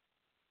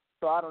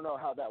 So I don't know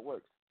how that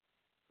works.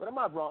 But am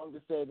I wrong to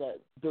say that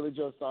Billy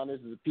Joe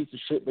Saunders is a piece of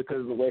shit because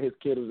of the way his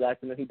kid was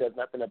acting and he does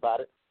nothing about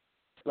it?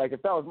 Like,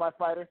 if that was my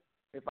fighter,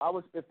 if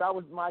that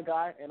was my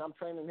guy and I'm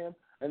training him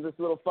and this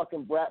little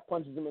fucking brat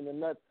punches him in the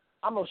nuts,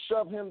 I'm going to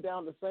shove him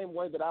down the same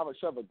way that I would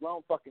shove a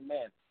grown fucking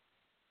man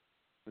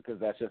because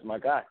that's just my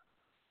guy,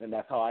 and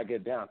that's how I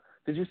get down.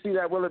 Did you see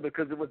that, Willa?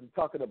 Because it was the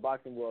talk of the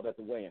boxing world at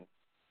the weigh-in.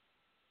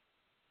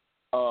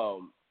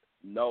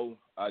 No,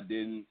 I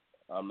didn't.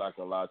 I'm not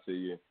going to lie to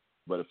you.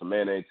 But if a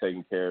man ain't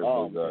taking care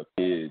of his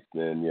kids,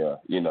 then, yeah,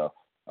 you know,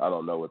 I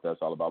don't know what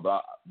that's all about.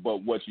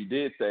 But what you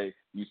did say,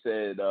 you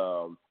said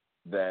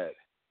that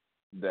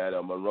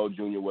Monroe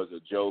Jr. was a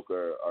joke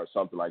or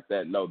something like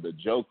that. No, the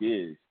joke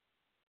is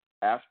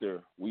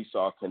after we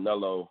saw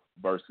Canelo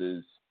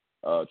versus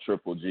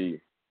Triple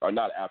G, or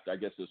not after, I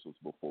guess this was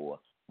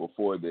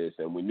before this,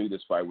 and we knew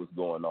this fight was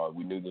going on.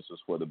 We knew this was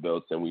for the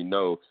belts, and we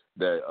know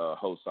that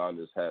Ho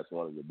Saunders has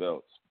one of the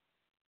belts.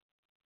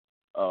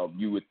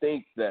 You would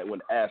think that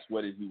when asked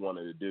what did he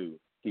wanted to do,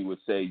 he would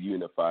say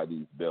unify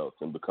these belts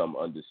and become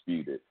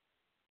undisputed.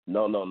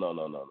 No.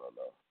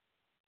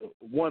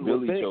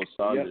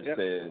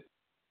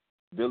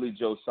 Billy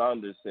Joe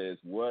Saunders says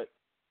what?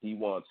 He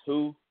wants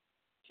who?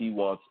 He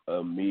wants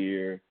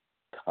Amir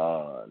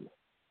Khan.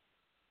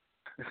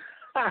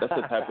 That's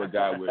the type of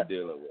guy we're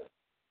dealing with.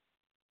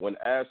 When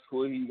asked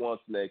who he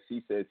wants next,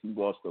 he says he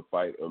wants to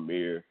fight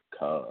Amir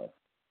Khan.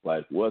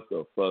 Like, what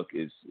the fuck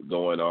is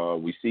going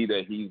on? We see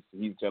that he's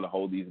going to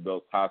hold these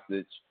belts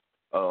hostage.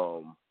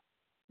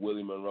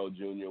 Willie Monroe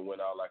Jr. went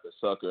out like a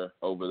sucker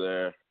over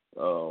there.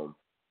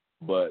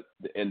 But at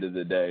the end of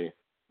the day,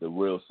 the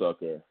real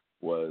sucker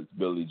was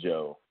Billy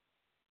Joe,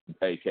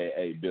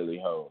 a.k.a. Billy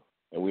Ho.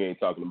 And we ain't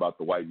talking about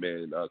the white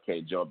man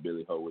can't jump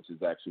Billy Ho, which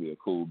is actually a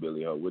cool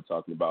Billy Ho. We're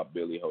talking about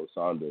Billy Ho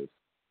Saunders,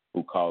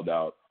 who called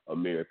out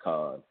Amir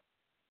Khan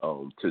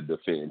to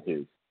defend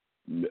his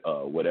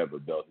whatever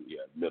belt he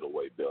had,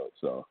 middleweight belt.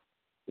 So,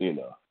 you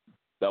know,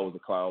 that was a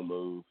clown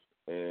move,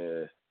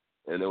 and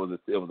it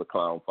was a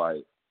clown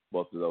fight.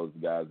 Both of those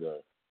guys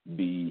are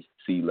B,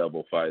 C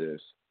level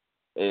fighters,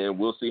 and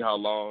we'll see how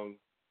long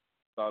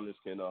Saunders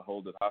can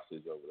hold it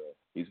hostage over there.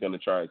 He's going to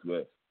try his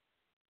best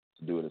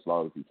to do it as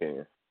long as he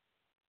can.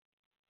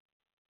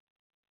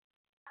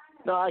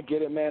 No, I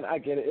get it, man. I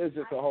get it. It's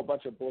just a whole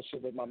bunch of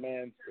bullshit with my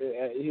man.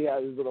 He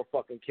had his little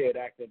fucking kid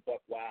acting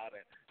buck wild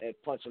and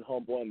punching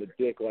homeboy in the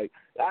dick. Like,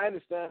 I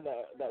understand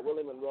that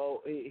Willie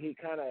Monroe, he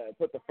kind of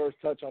put the first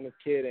touch on his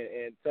kid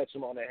and touched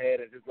him on the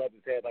head and just rubbed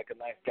his head like a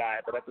nice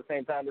guy. But at the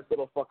same time, this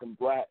little fucking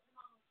brat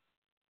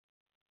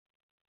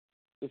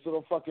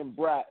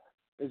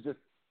is just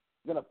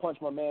gonna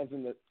punch my man's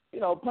in the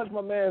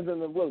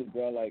willy,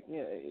 bro. Like,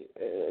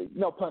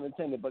 no pun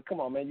intended, but come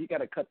on, man, you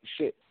gotta cut the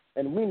shit.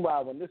 And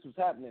meanwhile, when this was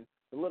happening,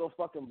 the little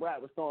fucking brat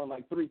was throwing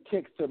like 3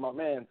 kicks to my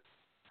man,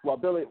 while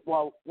Billy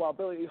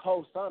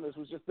Ho Saunders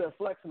was just there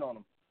flexing on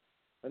him,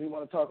 and he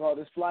want to talk all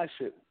this fly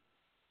shit.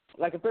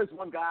 Like, if there's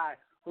one guy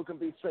who can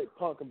be straight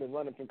punk and been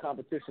running from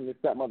competition, it's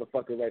that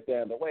motherfucker right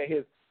there. And the way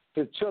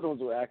his children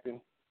were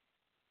acting.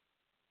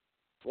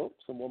 Whoop,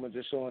 some woman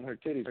just showing her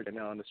titties right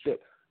now on the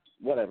strip.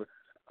 Whatever.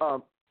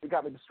 It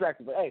got me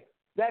distracted. But hey,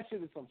 that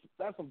shit is some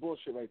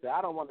bullshit right there.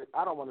 I don't want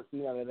to see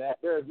none of that.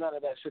 There is none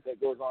of that shit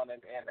that goes on.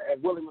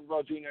 And Willie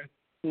Monroe Jr.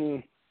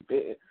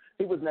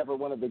 He was never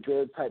one of the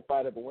good type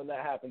fighter. But when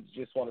that happens,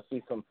 you just want to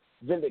see some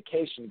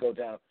vindication go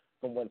down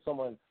from when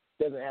someone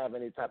doesn't have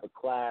any type of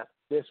class,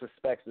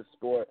 disrespects the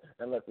sport,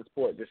 and lets the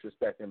sport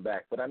disrespect him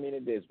back. But I mean,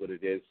 it is what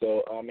it is.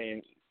 So I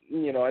mean,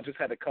 I just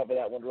had to cover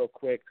that one real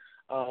quick.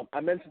 I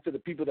mentioned to the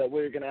people that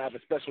we're gonna have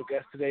a special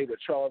guest today with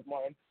Charles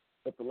Martin,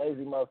 but the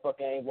lazy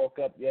motherfucker ain't woke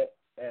up yet.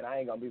 And I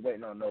ain't going to be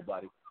waiting on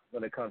nobody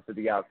when it comes to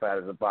the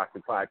Outsiders of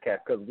Boxing podcast,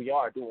 because we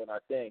are doing our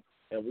thing,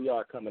 and we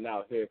are coming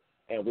out here,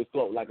 and we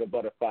float like a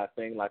butterfly,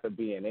 thing like a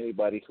bee, and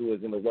anybody who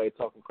is in the way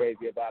talking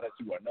crazy about us,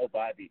 you are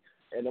nobody.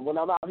 And then when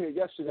I'm out here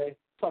yesterday,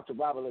 talked to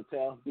Robert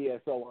Littell,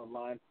 BSO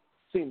Online,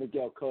 seen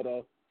Miguel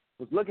Cotto,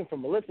 was looking for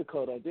Melissa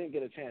Cotto, didn't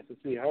get a chance to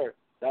see her.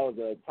 That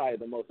was probably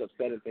the most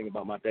upsetting thing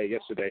about my day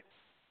yesterday.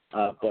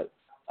 But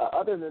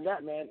other than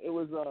that, man, it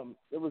was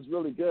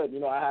really good.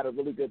 I had a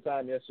really good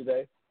time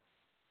yesterday.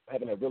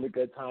 Having a really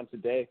good time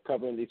today,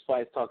 covering these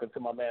fights, talking to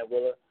my man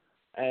Willa,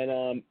 and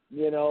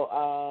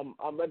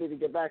I'm ready to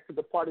get back to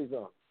the party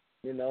zone.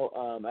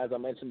 As I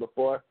mentioned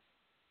before,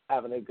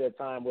 having a good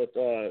time with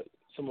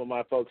some of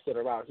my folks that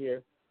are out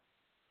here,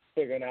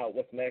 figuring out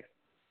what's next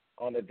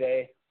on the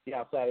day. The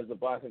Outsiders of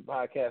Boxing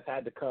podcast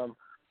had to come,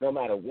 no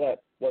matter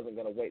what. Wasn't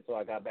going to wait till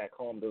I got back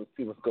home to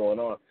see what's going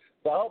on.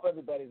 So I hope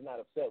everybody's not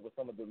upset with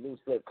some of the loose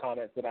lip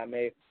comments that I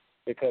made,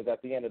 because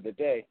at the end of the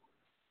day,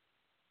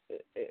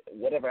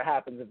 whatever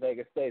happens in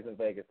Vegas stays in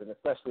Vegas, and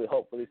especially,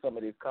 hopefully, some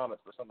of these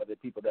comments for some of the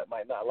people that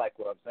might not like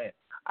what I'm saying.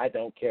 I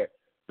don't care.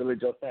 Billy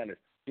Joe Saunders,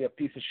 you're a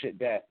piece of shit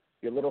dad.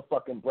 Your little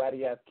fucking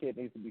bratty-ass kid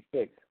needs to be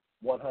fixed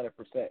 100%.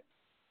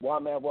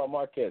 Juan Manuel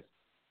Marquez,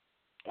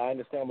 I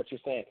understand what you're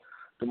saying.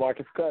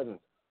 DeMarcus Cousins,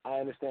 I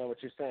understand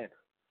what you're saying.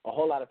 A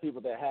whole lot of people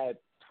that had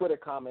Twitter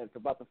comments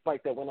about the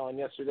fight that went on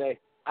yesterday,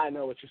 I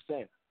know what you're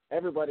saying.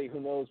 everybody who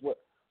knows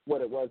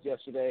what it was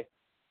yesterday,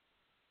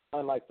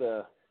 unlike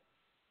the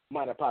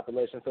minor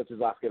population such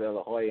as Oscar De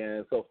La Hoya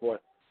and so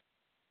forth,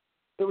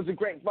 it was a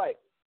great fight.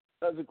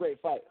 That was a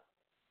great fight.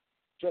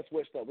 Just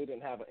wish that we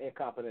didn't have an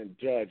incompetent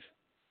judge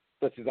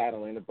such as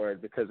Adelina Bird,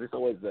 because it's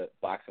always the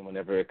boxing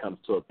whenever it comes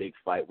to a big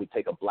fight. We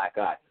take a black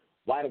eye.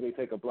 Why do we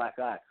take a black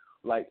eye?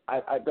 Like,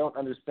 I don't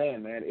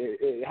understand, man.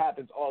 It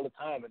happens all the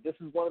time. And this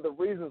is one of the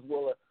reasons,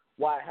 Willa,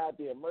 why I had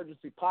the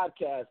emergency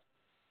podcast,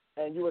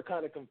 and you were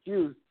kind of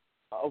confused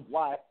of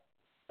why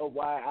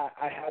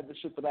I had the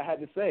shit that I had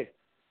to say.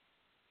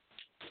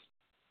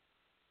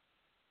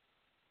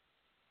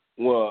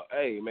 Well,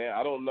 hey, man,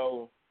 I don't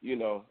know.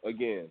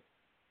 Again,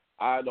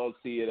 I don't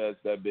see it as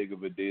that big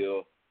of a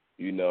deal.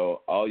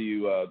 All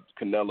you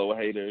Canelo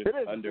haters,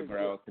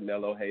 underground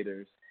Canelo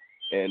haters,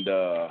 and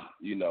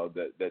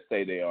that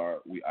say they are.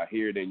 I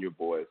hear it in your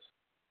voice.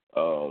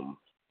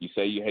 You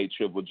say you hate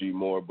Triple G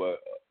more,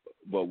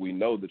 but we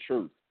know the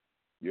truth.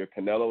 You're a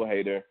Canelo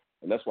hater,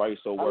 and that's why you're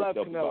so worked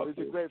up Canelo. about He's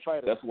this. a great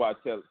fighter. That's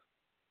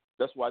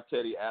why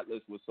Teddy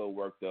Atlas was so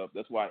worked up.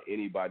 That's why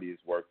anybody is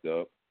worked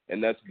up,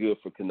 and that's good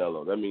for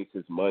Canelo. That means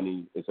his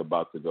money is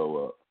about to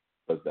go up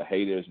because the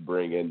haters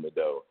bring in the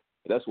dough.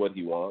 That's what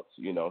he wants.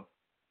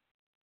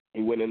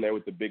 He went in there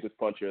with the biggest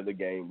puncher of the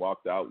game,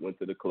 walked out, went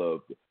to the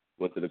club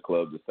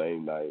the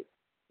same night,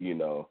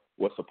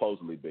 was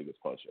supposedly biggest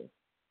puncher.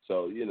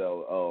 So,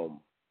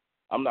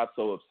 I'm not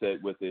so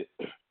upset with it.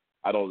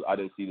 I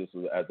didn't see this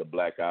as a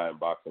black eye in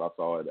boxing. I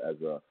saw it as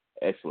an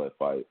excellent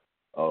fight.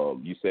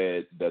 You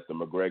said that the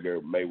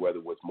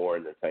McGregor-Mayweather was more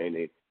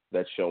entertaining.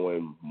 That's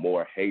showing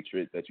more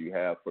hatred that you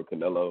have for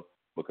Canelo,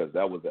 because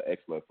that was an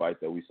excellent fight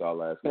that we saw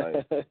last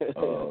night.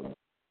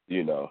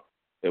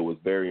 It was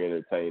very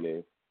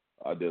entertaining.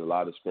 I did a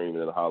lot of screaming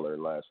and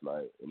hollering last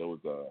night, and it was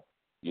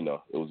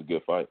a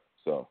good fight.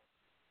 So,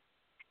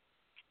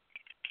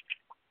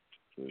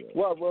 yeah.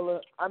 Well, Willa,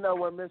 I know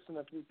we're missing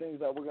a few things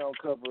that we're gonna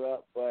cover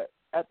up, but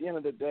at the end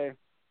of the day,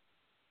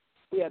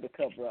 we had to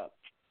cover up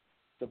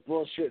the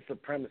bullshit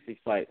supremacy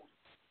fight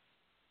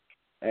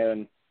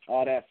and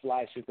all that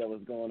fly shit that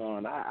was going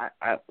on. I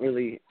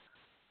really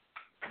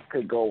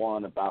could go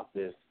on about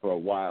this for a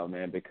while,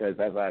 man, because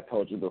as I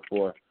told you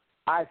before,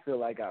 I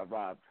feel I got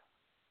robbed.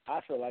 I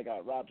feel I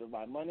got robbed of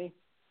my money.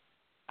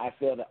 I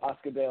feel that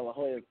Oscar De La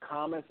Hoya's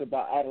comments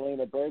about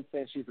Adelina Bird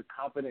saying she's a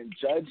competent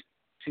judge,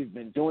 she's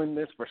been doing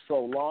this for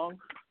so long,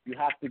 you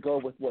have to go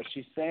with what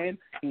she's saying.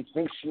 He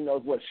thinks she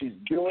knows what she's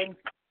doing.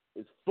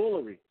 It's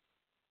foolery.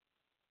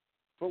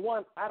 For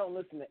one, I don't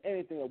listen to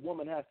anything a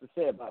woman has to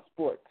say about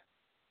sports.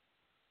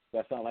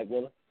 Does that sound like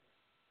Willa?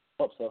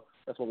 Hope so.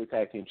 That's what we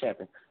tag team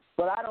champion.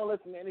 But I don't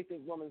listen to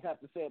anything women have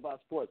to say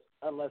about sports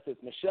unless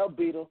it's Michelle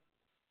Beadle,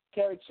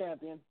 Kerry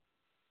Champion,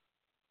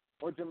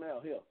 or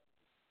Jamel Hill.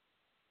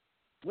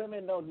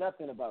 Women know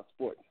nothing about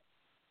sports,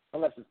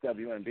 unless it's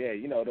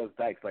WNBA. Those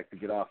dykes like to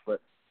get off,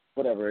 but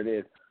whatever it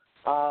is.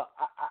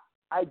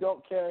 I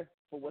don't care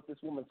for what this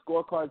woman's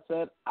scorecard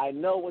said. I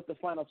know what the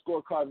final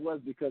scorecard was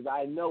because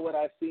I know what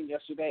I've seen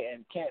yesterday,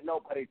 and can't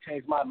nobody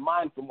change my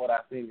mind from what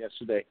I've seen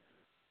yesterday.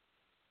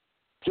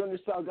 Junior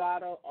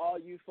Salgado, all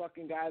you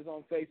fucking guys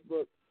on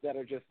Facebook that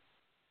are just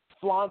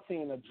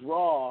flaunting a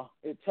draw,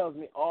 it tells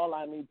me all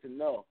I need to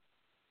know.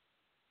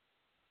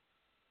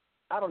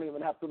 I don't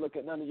even have to look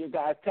at none of your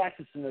guys'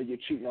 taxes to know you're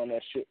cheating on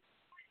that shit.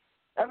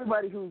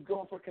 Everybody who's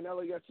going for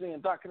Canelo yesterday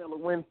and thought Canelo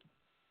win,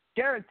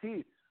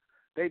 guaranteed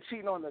they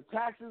cheating on their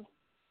taxes,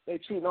 they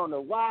cheating on their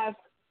wives,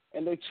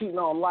 and they cheating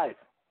on life.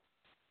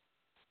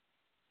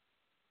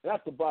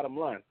 That's the bottom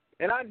line.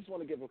 And I just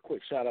want to give a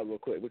quick shout out real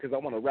quick because I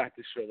want to wrap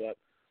this shit up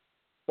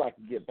so I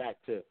can get back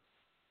to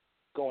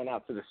going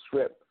out to the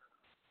strip,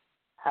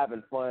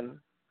 having fun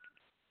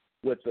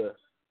with the,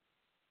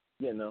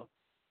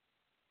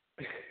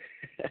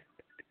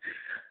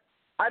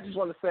 I just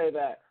want to say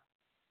that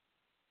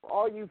for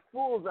all you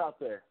fools out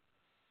there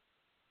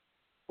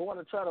who want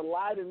to try to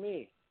lie to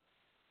me,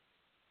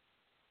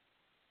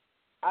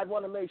 I'd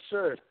want to make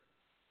sure,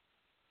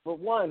 for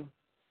one,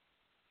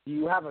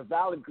 you have a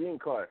valid green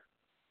card.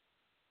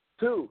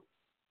 Two,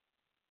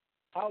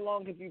 how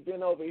long have you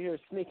been over here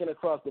sneaking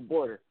across the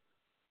border?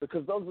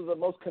 Because those are the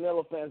most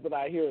Canelo fans that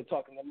I hear are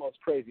talking the most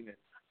craziness.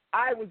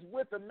 I was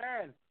with a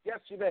man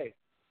yesterday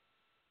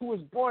who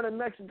was born in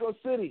Mexico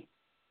City,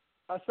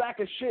 a sack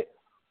of shit,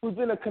 who's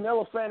been a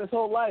Canelo fan his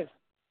whole life.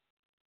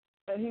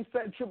 And he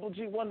said Triple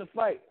G won the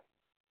fight.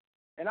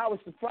 And I was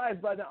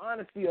surprised by the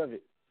honesty of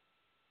it.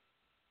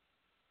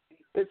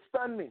 It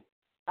stunned me.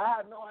 I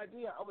had no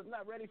idea. I was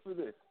not ready for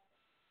this.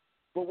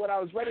 But what I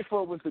was ready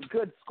for was a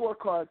good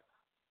scorecard,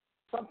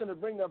 something to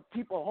bring the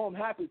people home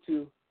happy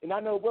to. And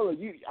I know, Willa,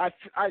 I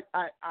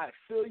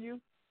feel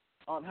you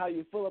on how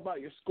you feel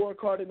about your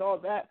scorecard and all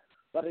that.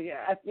 But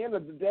at the end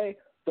of the day,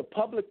 the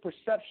public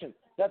perception,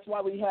 that's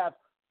why we have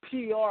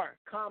PR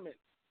comments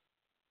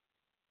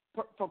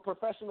for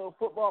professional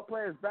football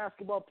players,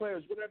 basketball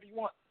players, whatever you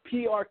want,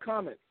 PR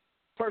comments,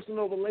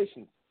 personal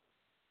relations.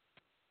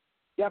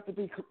 You have to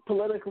be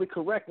politically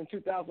correct in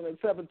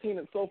 2017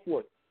 and so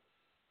forth.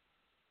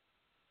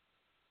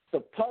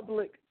 The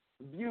public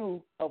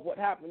view of what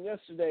happened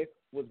yesterday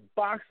was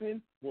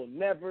boxing will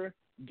never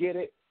get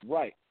it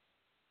right.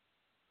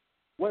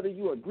 Whether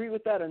you agree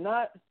with that or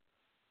not,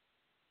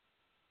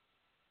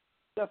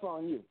 that's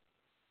on you.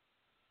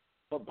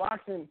 But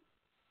boxing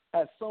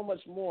has so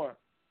much more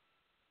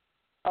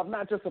of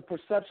not just a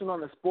perception on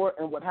the sport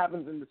and what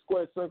happens in the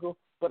square circle,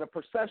 but a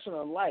perception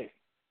on life.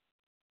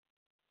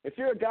 If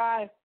you're a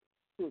guy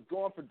who's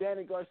going for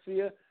Danny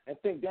Garcia and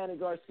think Danny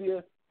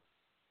Garcia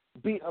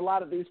beat a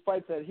lot of these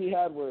fights that he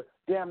had were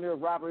damn near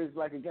robberies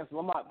like against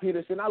Lamont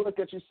Peterson, I look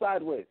at you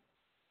sideways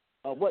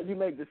of what you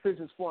make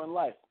decisions for in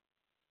life.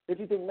 If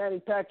you think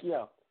Manny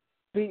Pacquiao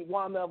beat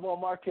Juan Melville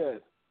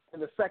Marquez in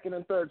the second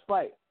and third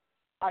fight,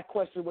 I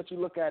question what you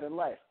look at in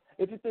life.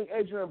 If you think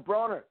Adrian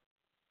Broner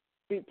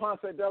beat Ponce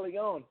de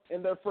Leon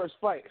in their first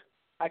fight,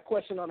 I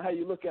question on how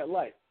you look at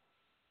life.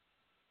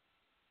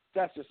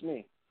 That's just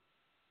me.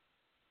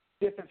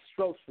 Different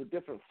strokes for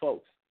different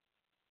folks.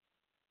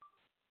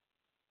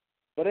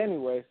 But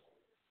anyways,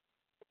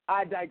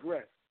 I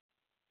digress.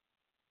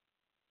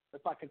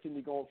 If I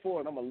continue going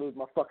forward, I'm going to lose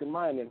my fucking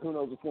mind, and who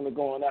knows what's going to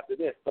go on after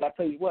this. But I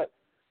tell you what,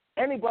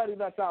 anybody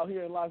that's out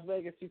here in Las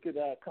Vegas, you could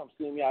come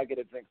see me. I'll get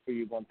a drink for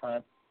you one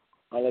time.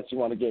 Unless you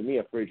want to give me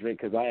a free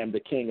drink, because I am the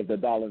king of the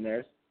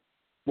dollaraires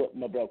with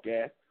my broke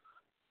ass.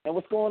 And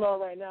what's going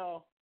on right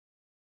now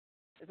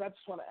is I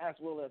just want to ask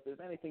Willa if there's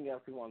anything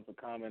else he wants to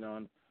comment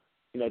on.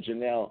 You know,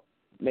 Janelle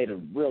made a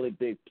really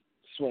big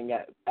swing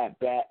at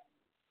bat,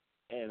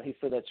 and he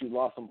said that you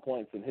lost some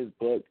points in his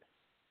book.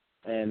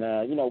 And,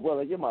 you know,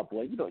 Willa, you're my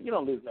boy. You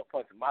don't lose no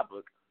points in my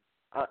book.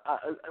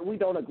 We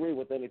don't agree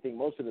with anything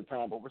most of the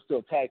time, but we're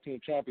still tag team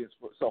champions.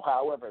 So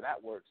however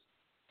that works,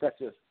 that's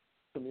just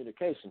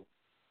communication.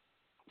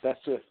 That's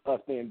just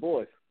us being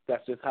boys.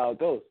 That's just how it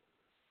goes.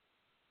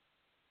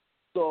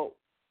 So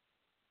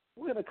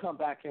we're going to come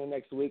back here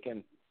next week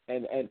and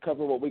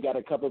cover what we got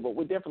to cover, but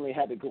we definitely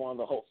had to go on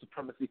the whole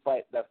supremacy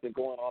fight that's been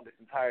going on this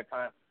entire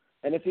time.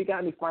 And if you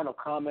got any final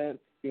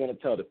comments, you want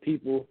to tell the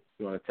people,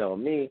 you want to tell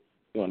me,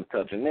 you want to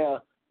tell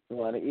Janelle, you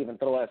want to even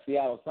throw at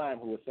Seattle Simon,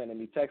 who was sending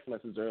me text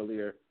messages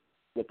earlier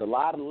with a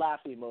lot of laugh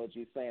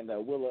emojis saying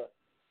that Willa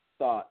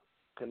thought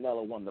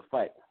Canelo won the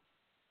fight.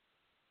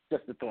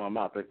 Just to throw him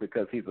out there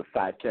because he's a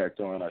side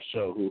character on our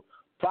show who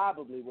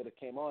probably would have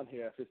came on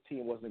here if his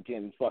team wasn't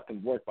getting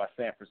fucking worked by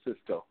San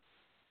Francisco.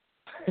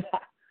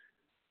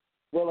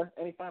 Willa,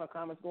 any final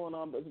comments going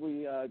on as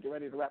we get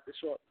ready to wrap this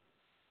short?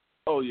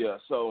 Oh, yeah.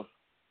 So,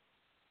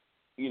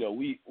 you know,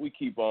 we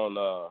keep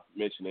on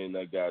mentioning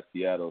that guy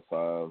Seattle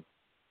Time.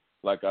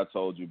 Like I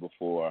told you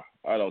before,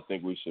 I don't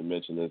think we should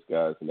mention this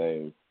guy's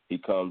name. He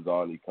comes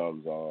on.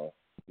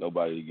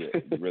 Nobody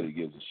really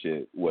gives a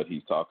shit what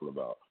he's talking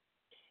about.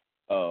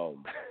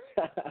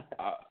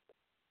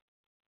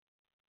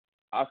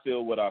 I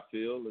feel what I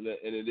feel, and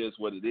it is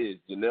what it is.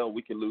 Janelle,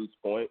 we can lose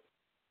points,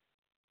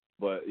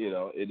 but you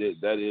know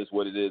that is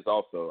what it is.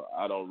 Also,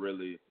 I don't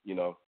really, you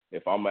know,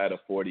 if I'm at a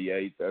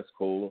 48, that's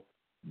cool,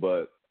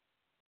 but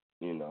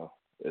you know,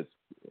 that's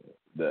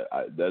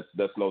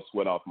no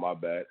sweat off my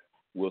back.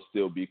 We'll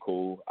still be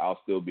cool. I'll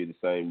still be the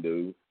same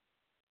dude,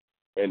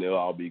 and it'll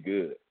all be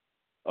good.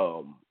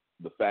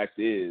 The fact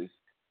is,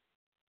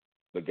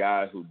 the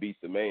guy who beat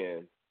the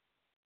man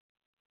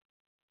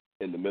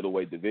in the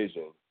middleweight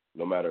division,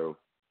 no matter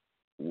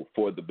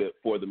for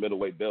the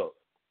middleweight belt,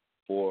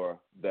 for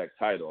that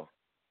title,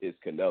 is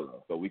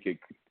Canelo. So we could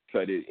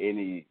cut it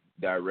any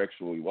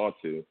direction we want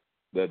to.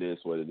 That is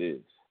what it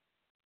is.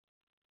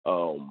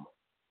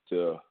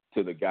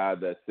 To the guy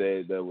that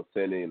said that was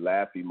sending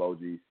laugh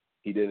emojis,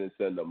 he didn't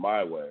send them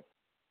my way,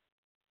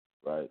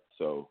 right?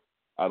 So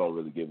I don't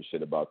really give a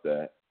shit about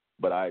that.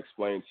 But I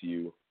explained to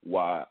you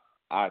why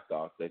I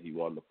thought that he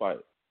won the fight.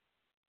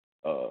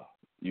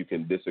 You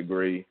can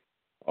disagree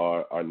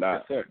or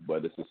not, yes,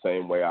 but it's the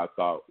same way I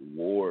thought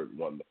Ward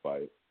won the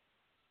fight,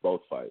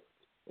 both fights,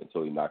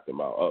 until he knocked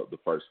him out. The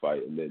first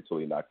fight, and then until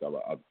he knocked him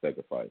out the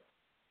second fight.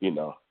 You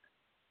know,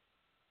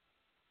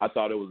 I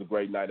thought it was a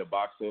great night of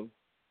boxing.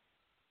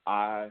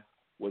 I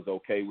was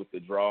okay with the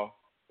draw.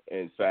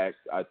 In fact,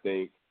 I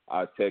think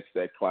I text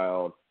that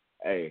clown,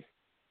 hey,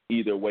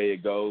 either way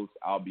it goes,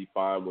 I'll be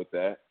fine with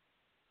that,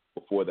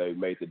 before they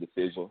made the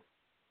decision,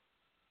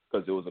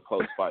 because it was a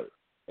close fight.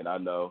 And I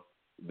know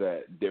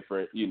that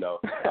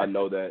I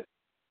know that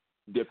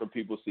different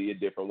people see it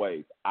different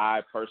ways.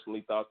 I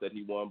personally thought that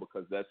he won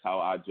because that's how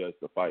I judge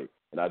the fight,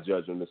 and I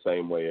judge him the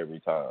same way every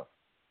time.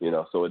 You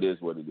know, so it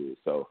is what it is.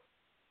 So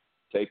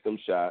take them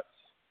shots.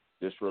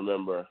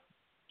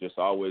 Just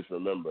always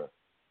remember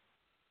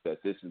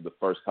that this is the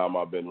first time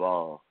I've been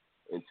wrong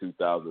in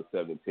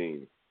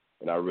 2017,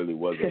 and I really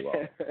wasn't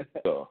wrong.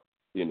 So,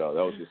 you know,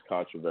 that was just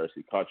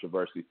controversy.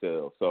 Controversy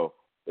sells. So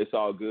it's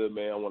all good,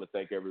 man. I want to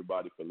thank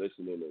everybody for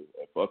listening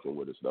and fucking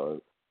with us,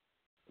 dog.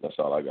 That's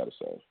all I got to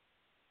say.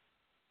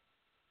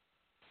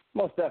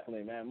 Most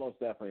definitely, man. Most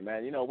definitely,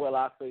 man. You know, Will,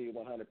 I feel you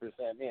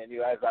 100%. Me and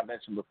you, as I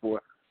mentioned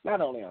before,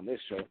 not only on this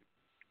show,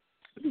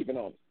 but even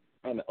on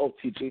the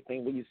OTG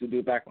thing we used to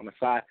do back on the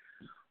side,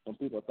 when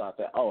people thought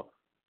that,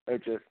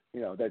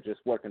 they're just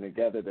working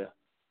together to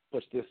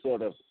push this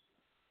sort of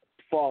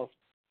false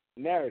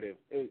narrative.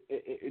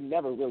 It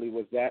never really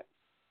was that.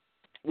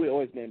 We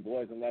always been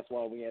boys, and that's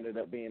why we ended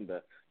up being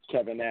the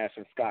Kevin Nash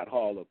and Scott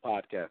Hall of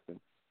podcasting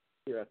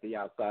here at the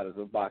Outsiders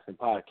of Boxing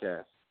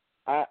podcast.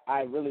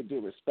 I really do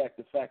respect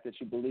the fact that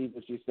you believe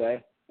what you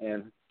say,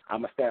 and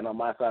I'm going to stand on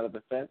my side of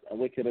the fence, and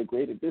we could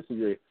agree to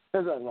disagree.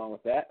 There's nothing wrong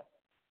with that.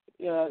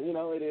 You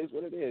know, it is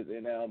what it is.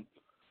 And as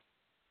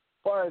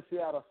far as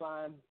Seattle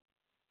Sign,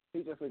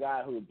 he's just a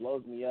guy who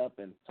blows me up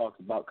and talks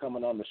about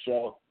coming on the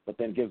show, but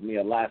then gives me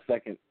a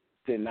last-second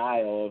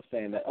denial of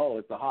saying that, oh,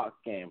 it's a Hawks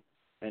game,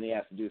 and he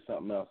has to do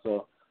something else.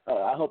 So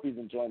I hope he's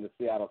enjoying the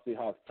Seattle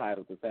Seahawks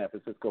title to San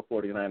Francisco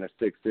 49ers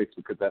 6-6,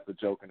 because that's a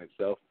joke in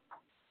itself.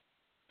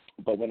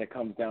 But when it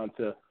comes down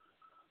to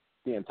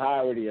the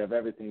entirety of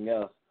everything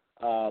else,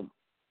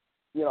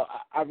 you know,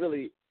 I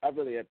really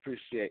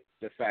appreciate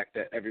the fact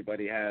that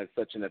everybody has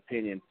such an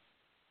opinion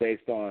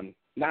based on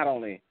not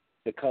only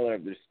the color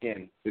of their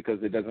skin, because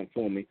it doesn't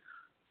fool me,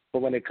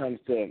 but when it comes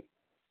to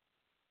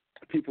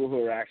people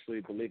who are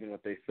actually believing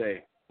what they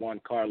say. Juan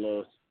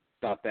Carlos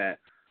thought that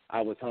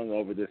I was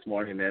hungover this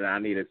morning and I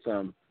needed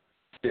some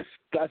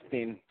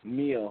disgusting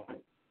meal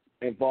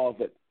involved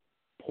with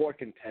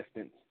pork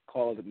intestines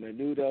called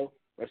menudo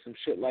or some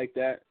shit like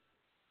that.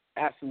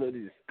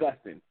 Absolutely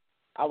disgusting.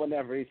 I would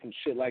never eat some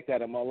shit like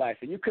that in my life,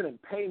 and you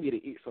couldn't pay me to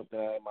eat something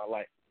like that in my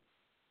life.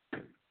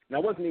 And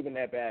it wasn't even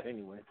that bad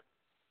anyway.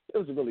 It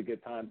was a really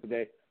good time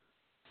today.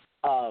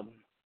 For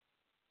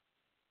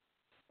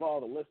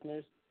all the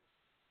listeners,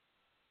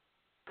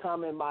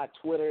 come in my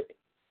Twitter,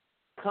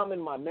 come in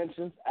my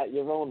mentions at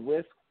your own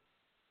risk,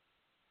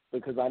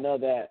 because I know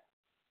that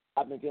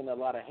I've been getting a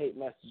lot of hate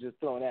messages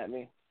thrown at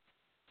me,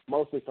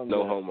 mostly from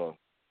No the homo.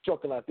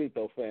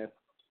 Chocolatito fans.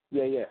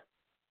 Yeah.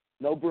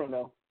 No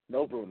Bruno.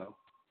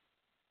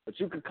 But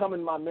you could come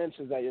in my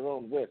mentions at your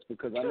own risk,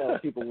 because I know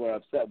people were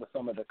upset with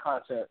some of the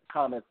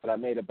comments that I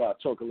made about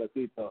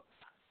Chocolatito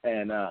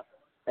and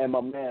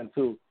my man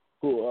who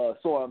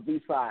saw on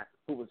B-side,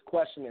 who was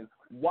questioning,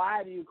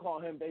 why do you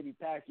call him Baby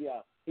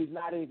Pacquiao? He's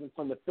not even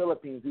from the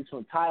Philippines. He's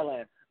from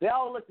Thailand. They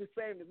all look the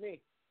same to me,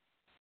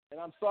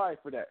 and I'm sorry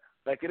for that.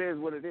 Like, it is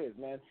what it is,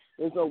 man.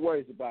 There's no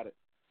worries about it.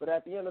 But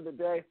at the end of the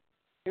day,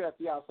 here at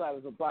the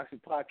Outsiders of Boxing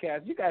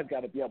podcast, you guys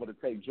got to be able to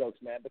take jokes,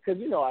 man, because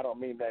you know I don't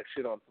mean that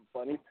shit on some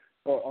funny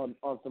or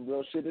on some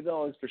real shit. It's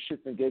always for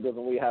shits and giggles,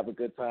 and we have a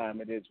good time.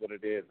 It is what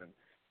it is. And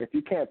if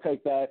you can't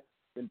take that,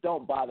 then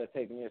don't bother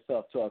taking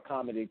yourself to a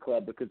comedy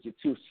club, because you're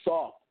too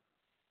soft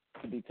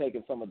to be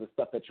taking some of the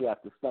stuff that you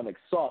have to stomach.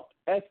 Soft.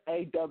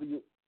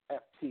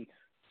 S-A-W-F-T.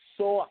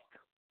 Soft.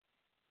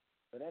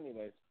 But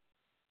anyways,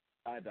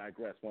 I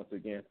digress once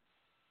again.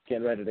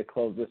 Getting ready to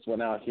close this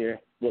one out here.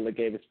 Willa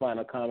gave his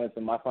final comments,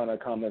 and my final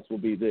comments will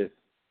be this.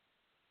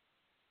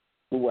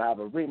 We will have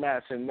a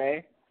rematch in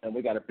May, and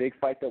we got a big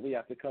fight that we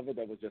have to cover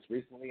that was just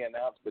recently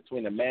announced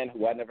between a man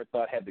who I never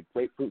thought had the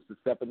grapefruits to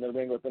step in the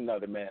ring with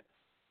another man.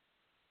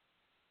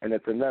 And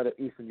it's another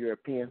Eastern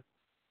European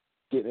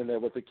getting in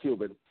there with a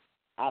Cuban.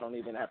 I don't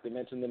even have to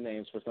mention the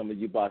names for some of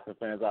you boxing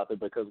fans out there,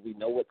 because we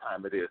know what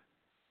time it is.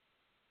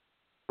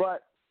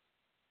 But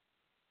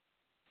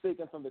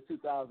speaking from the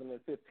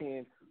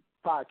 2015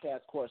 podcast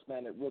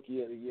correspondent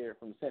Rookie of the Year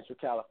from Central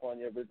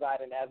California,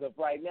 residing as of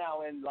right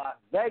now in Las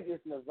Vegas,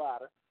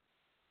 Nevada,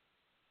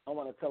 I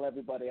want to tell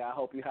everybody I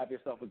hope you have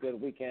yourself a good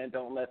weekend.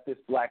 Don't let this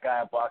black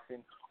eye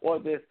boxing or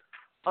this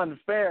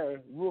unfair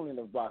ruling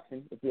of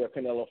boxing, if you're a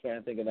Canelo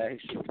fan thinking that he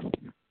should,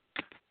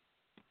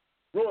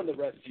 ruin the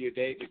rest of your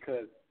day,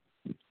 because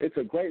it's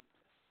a great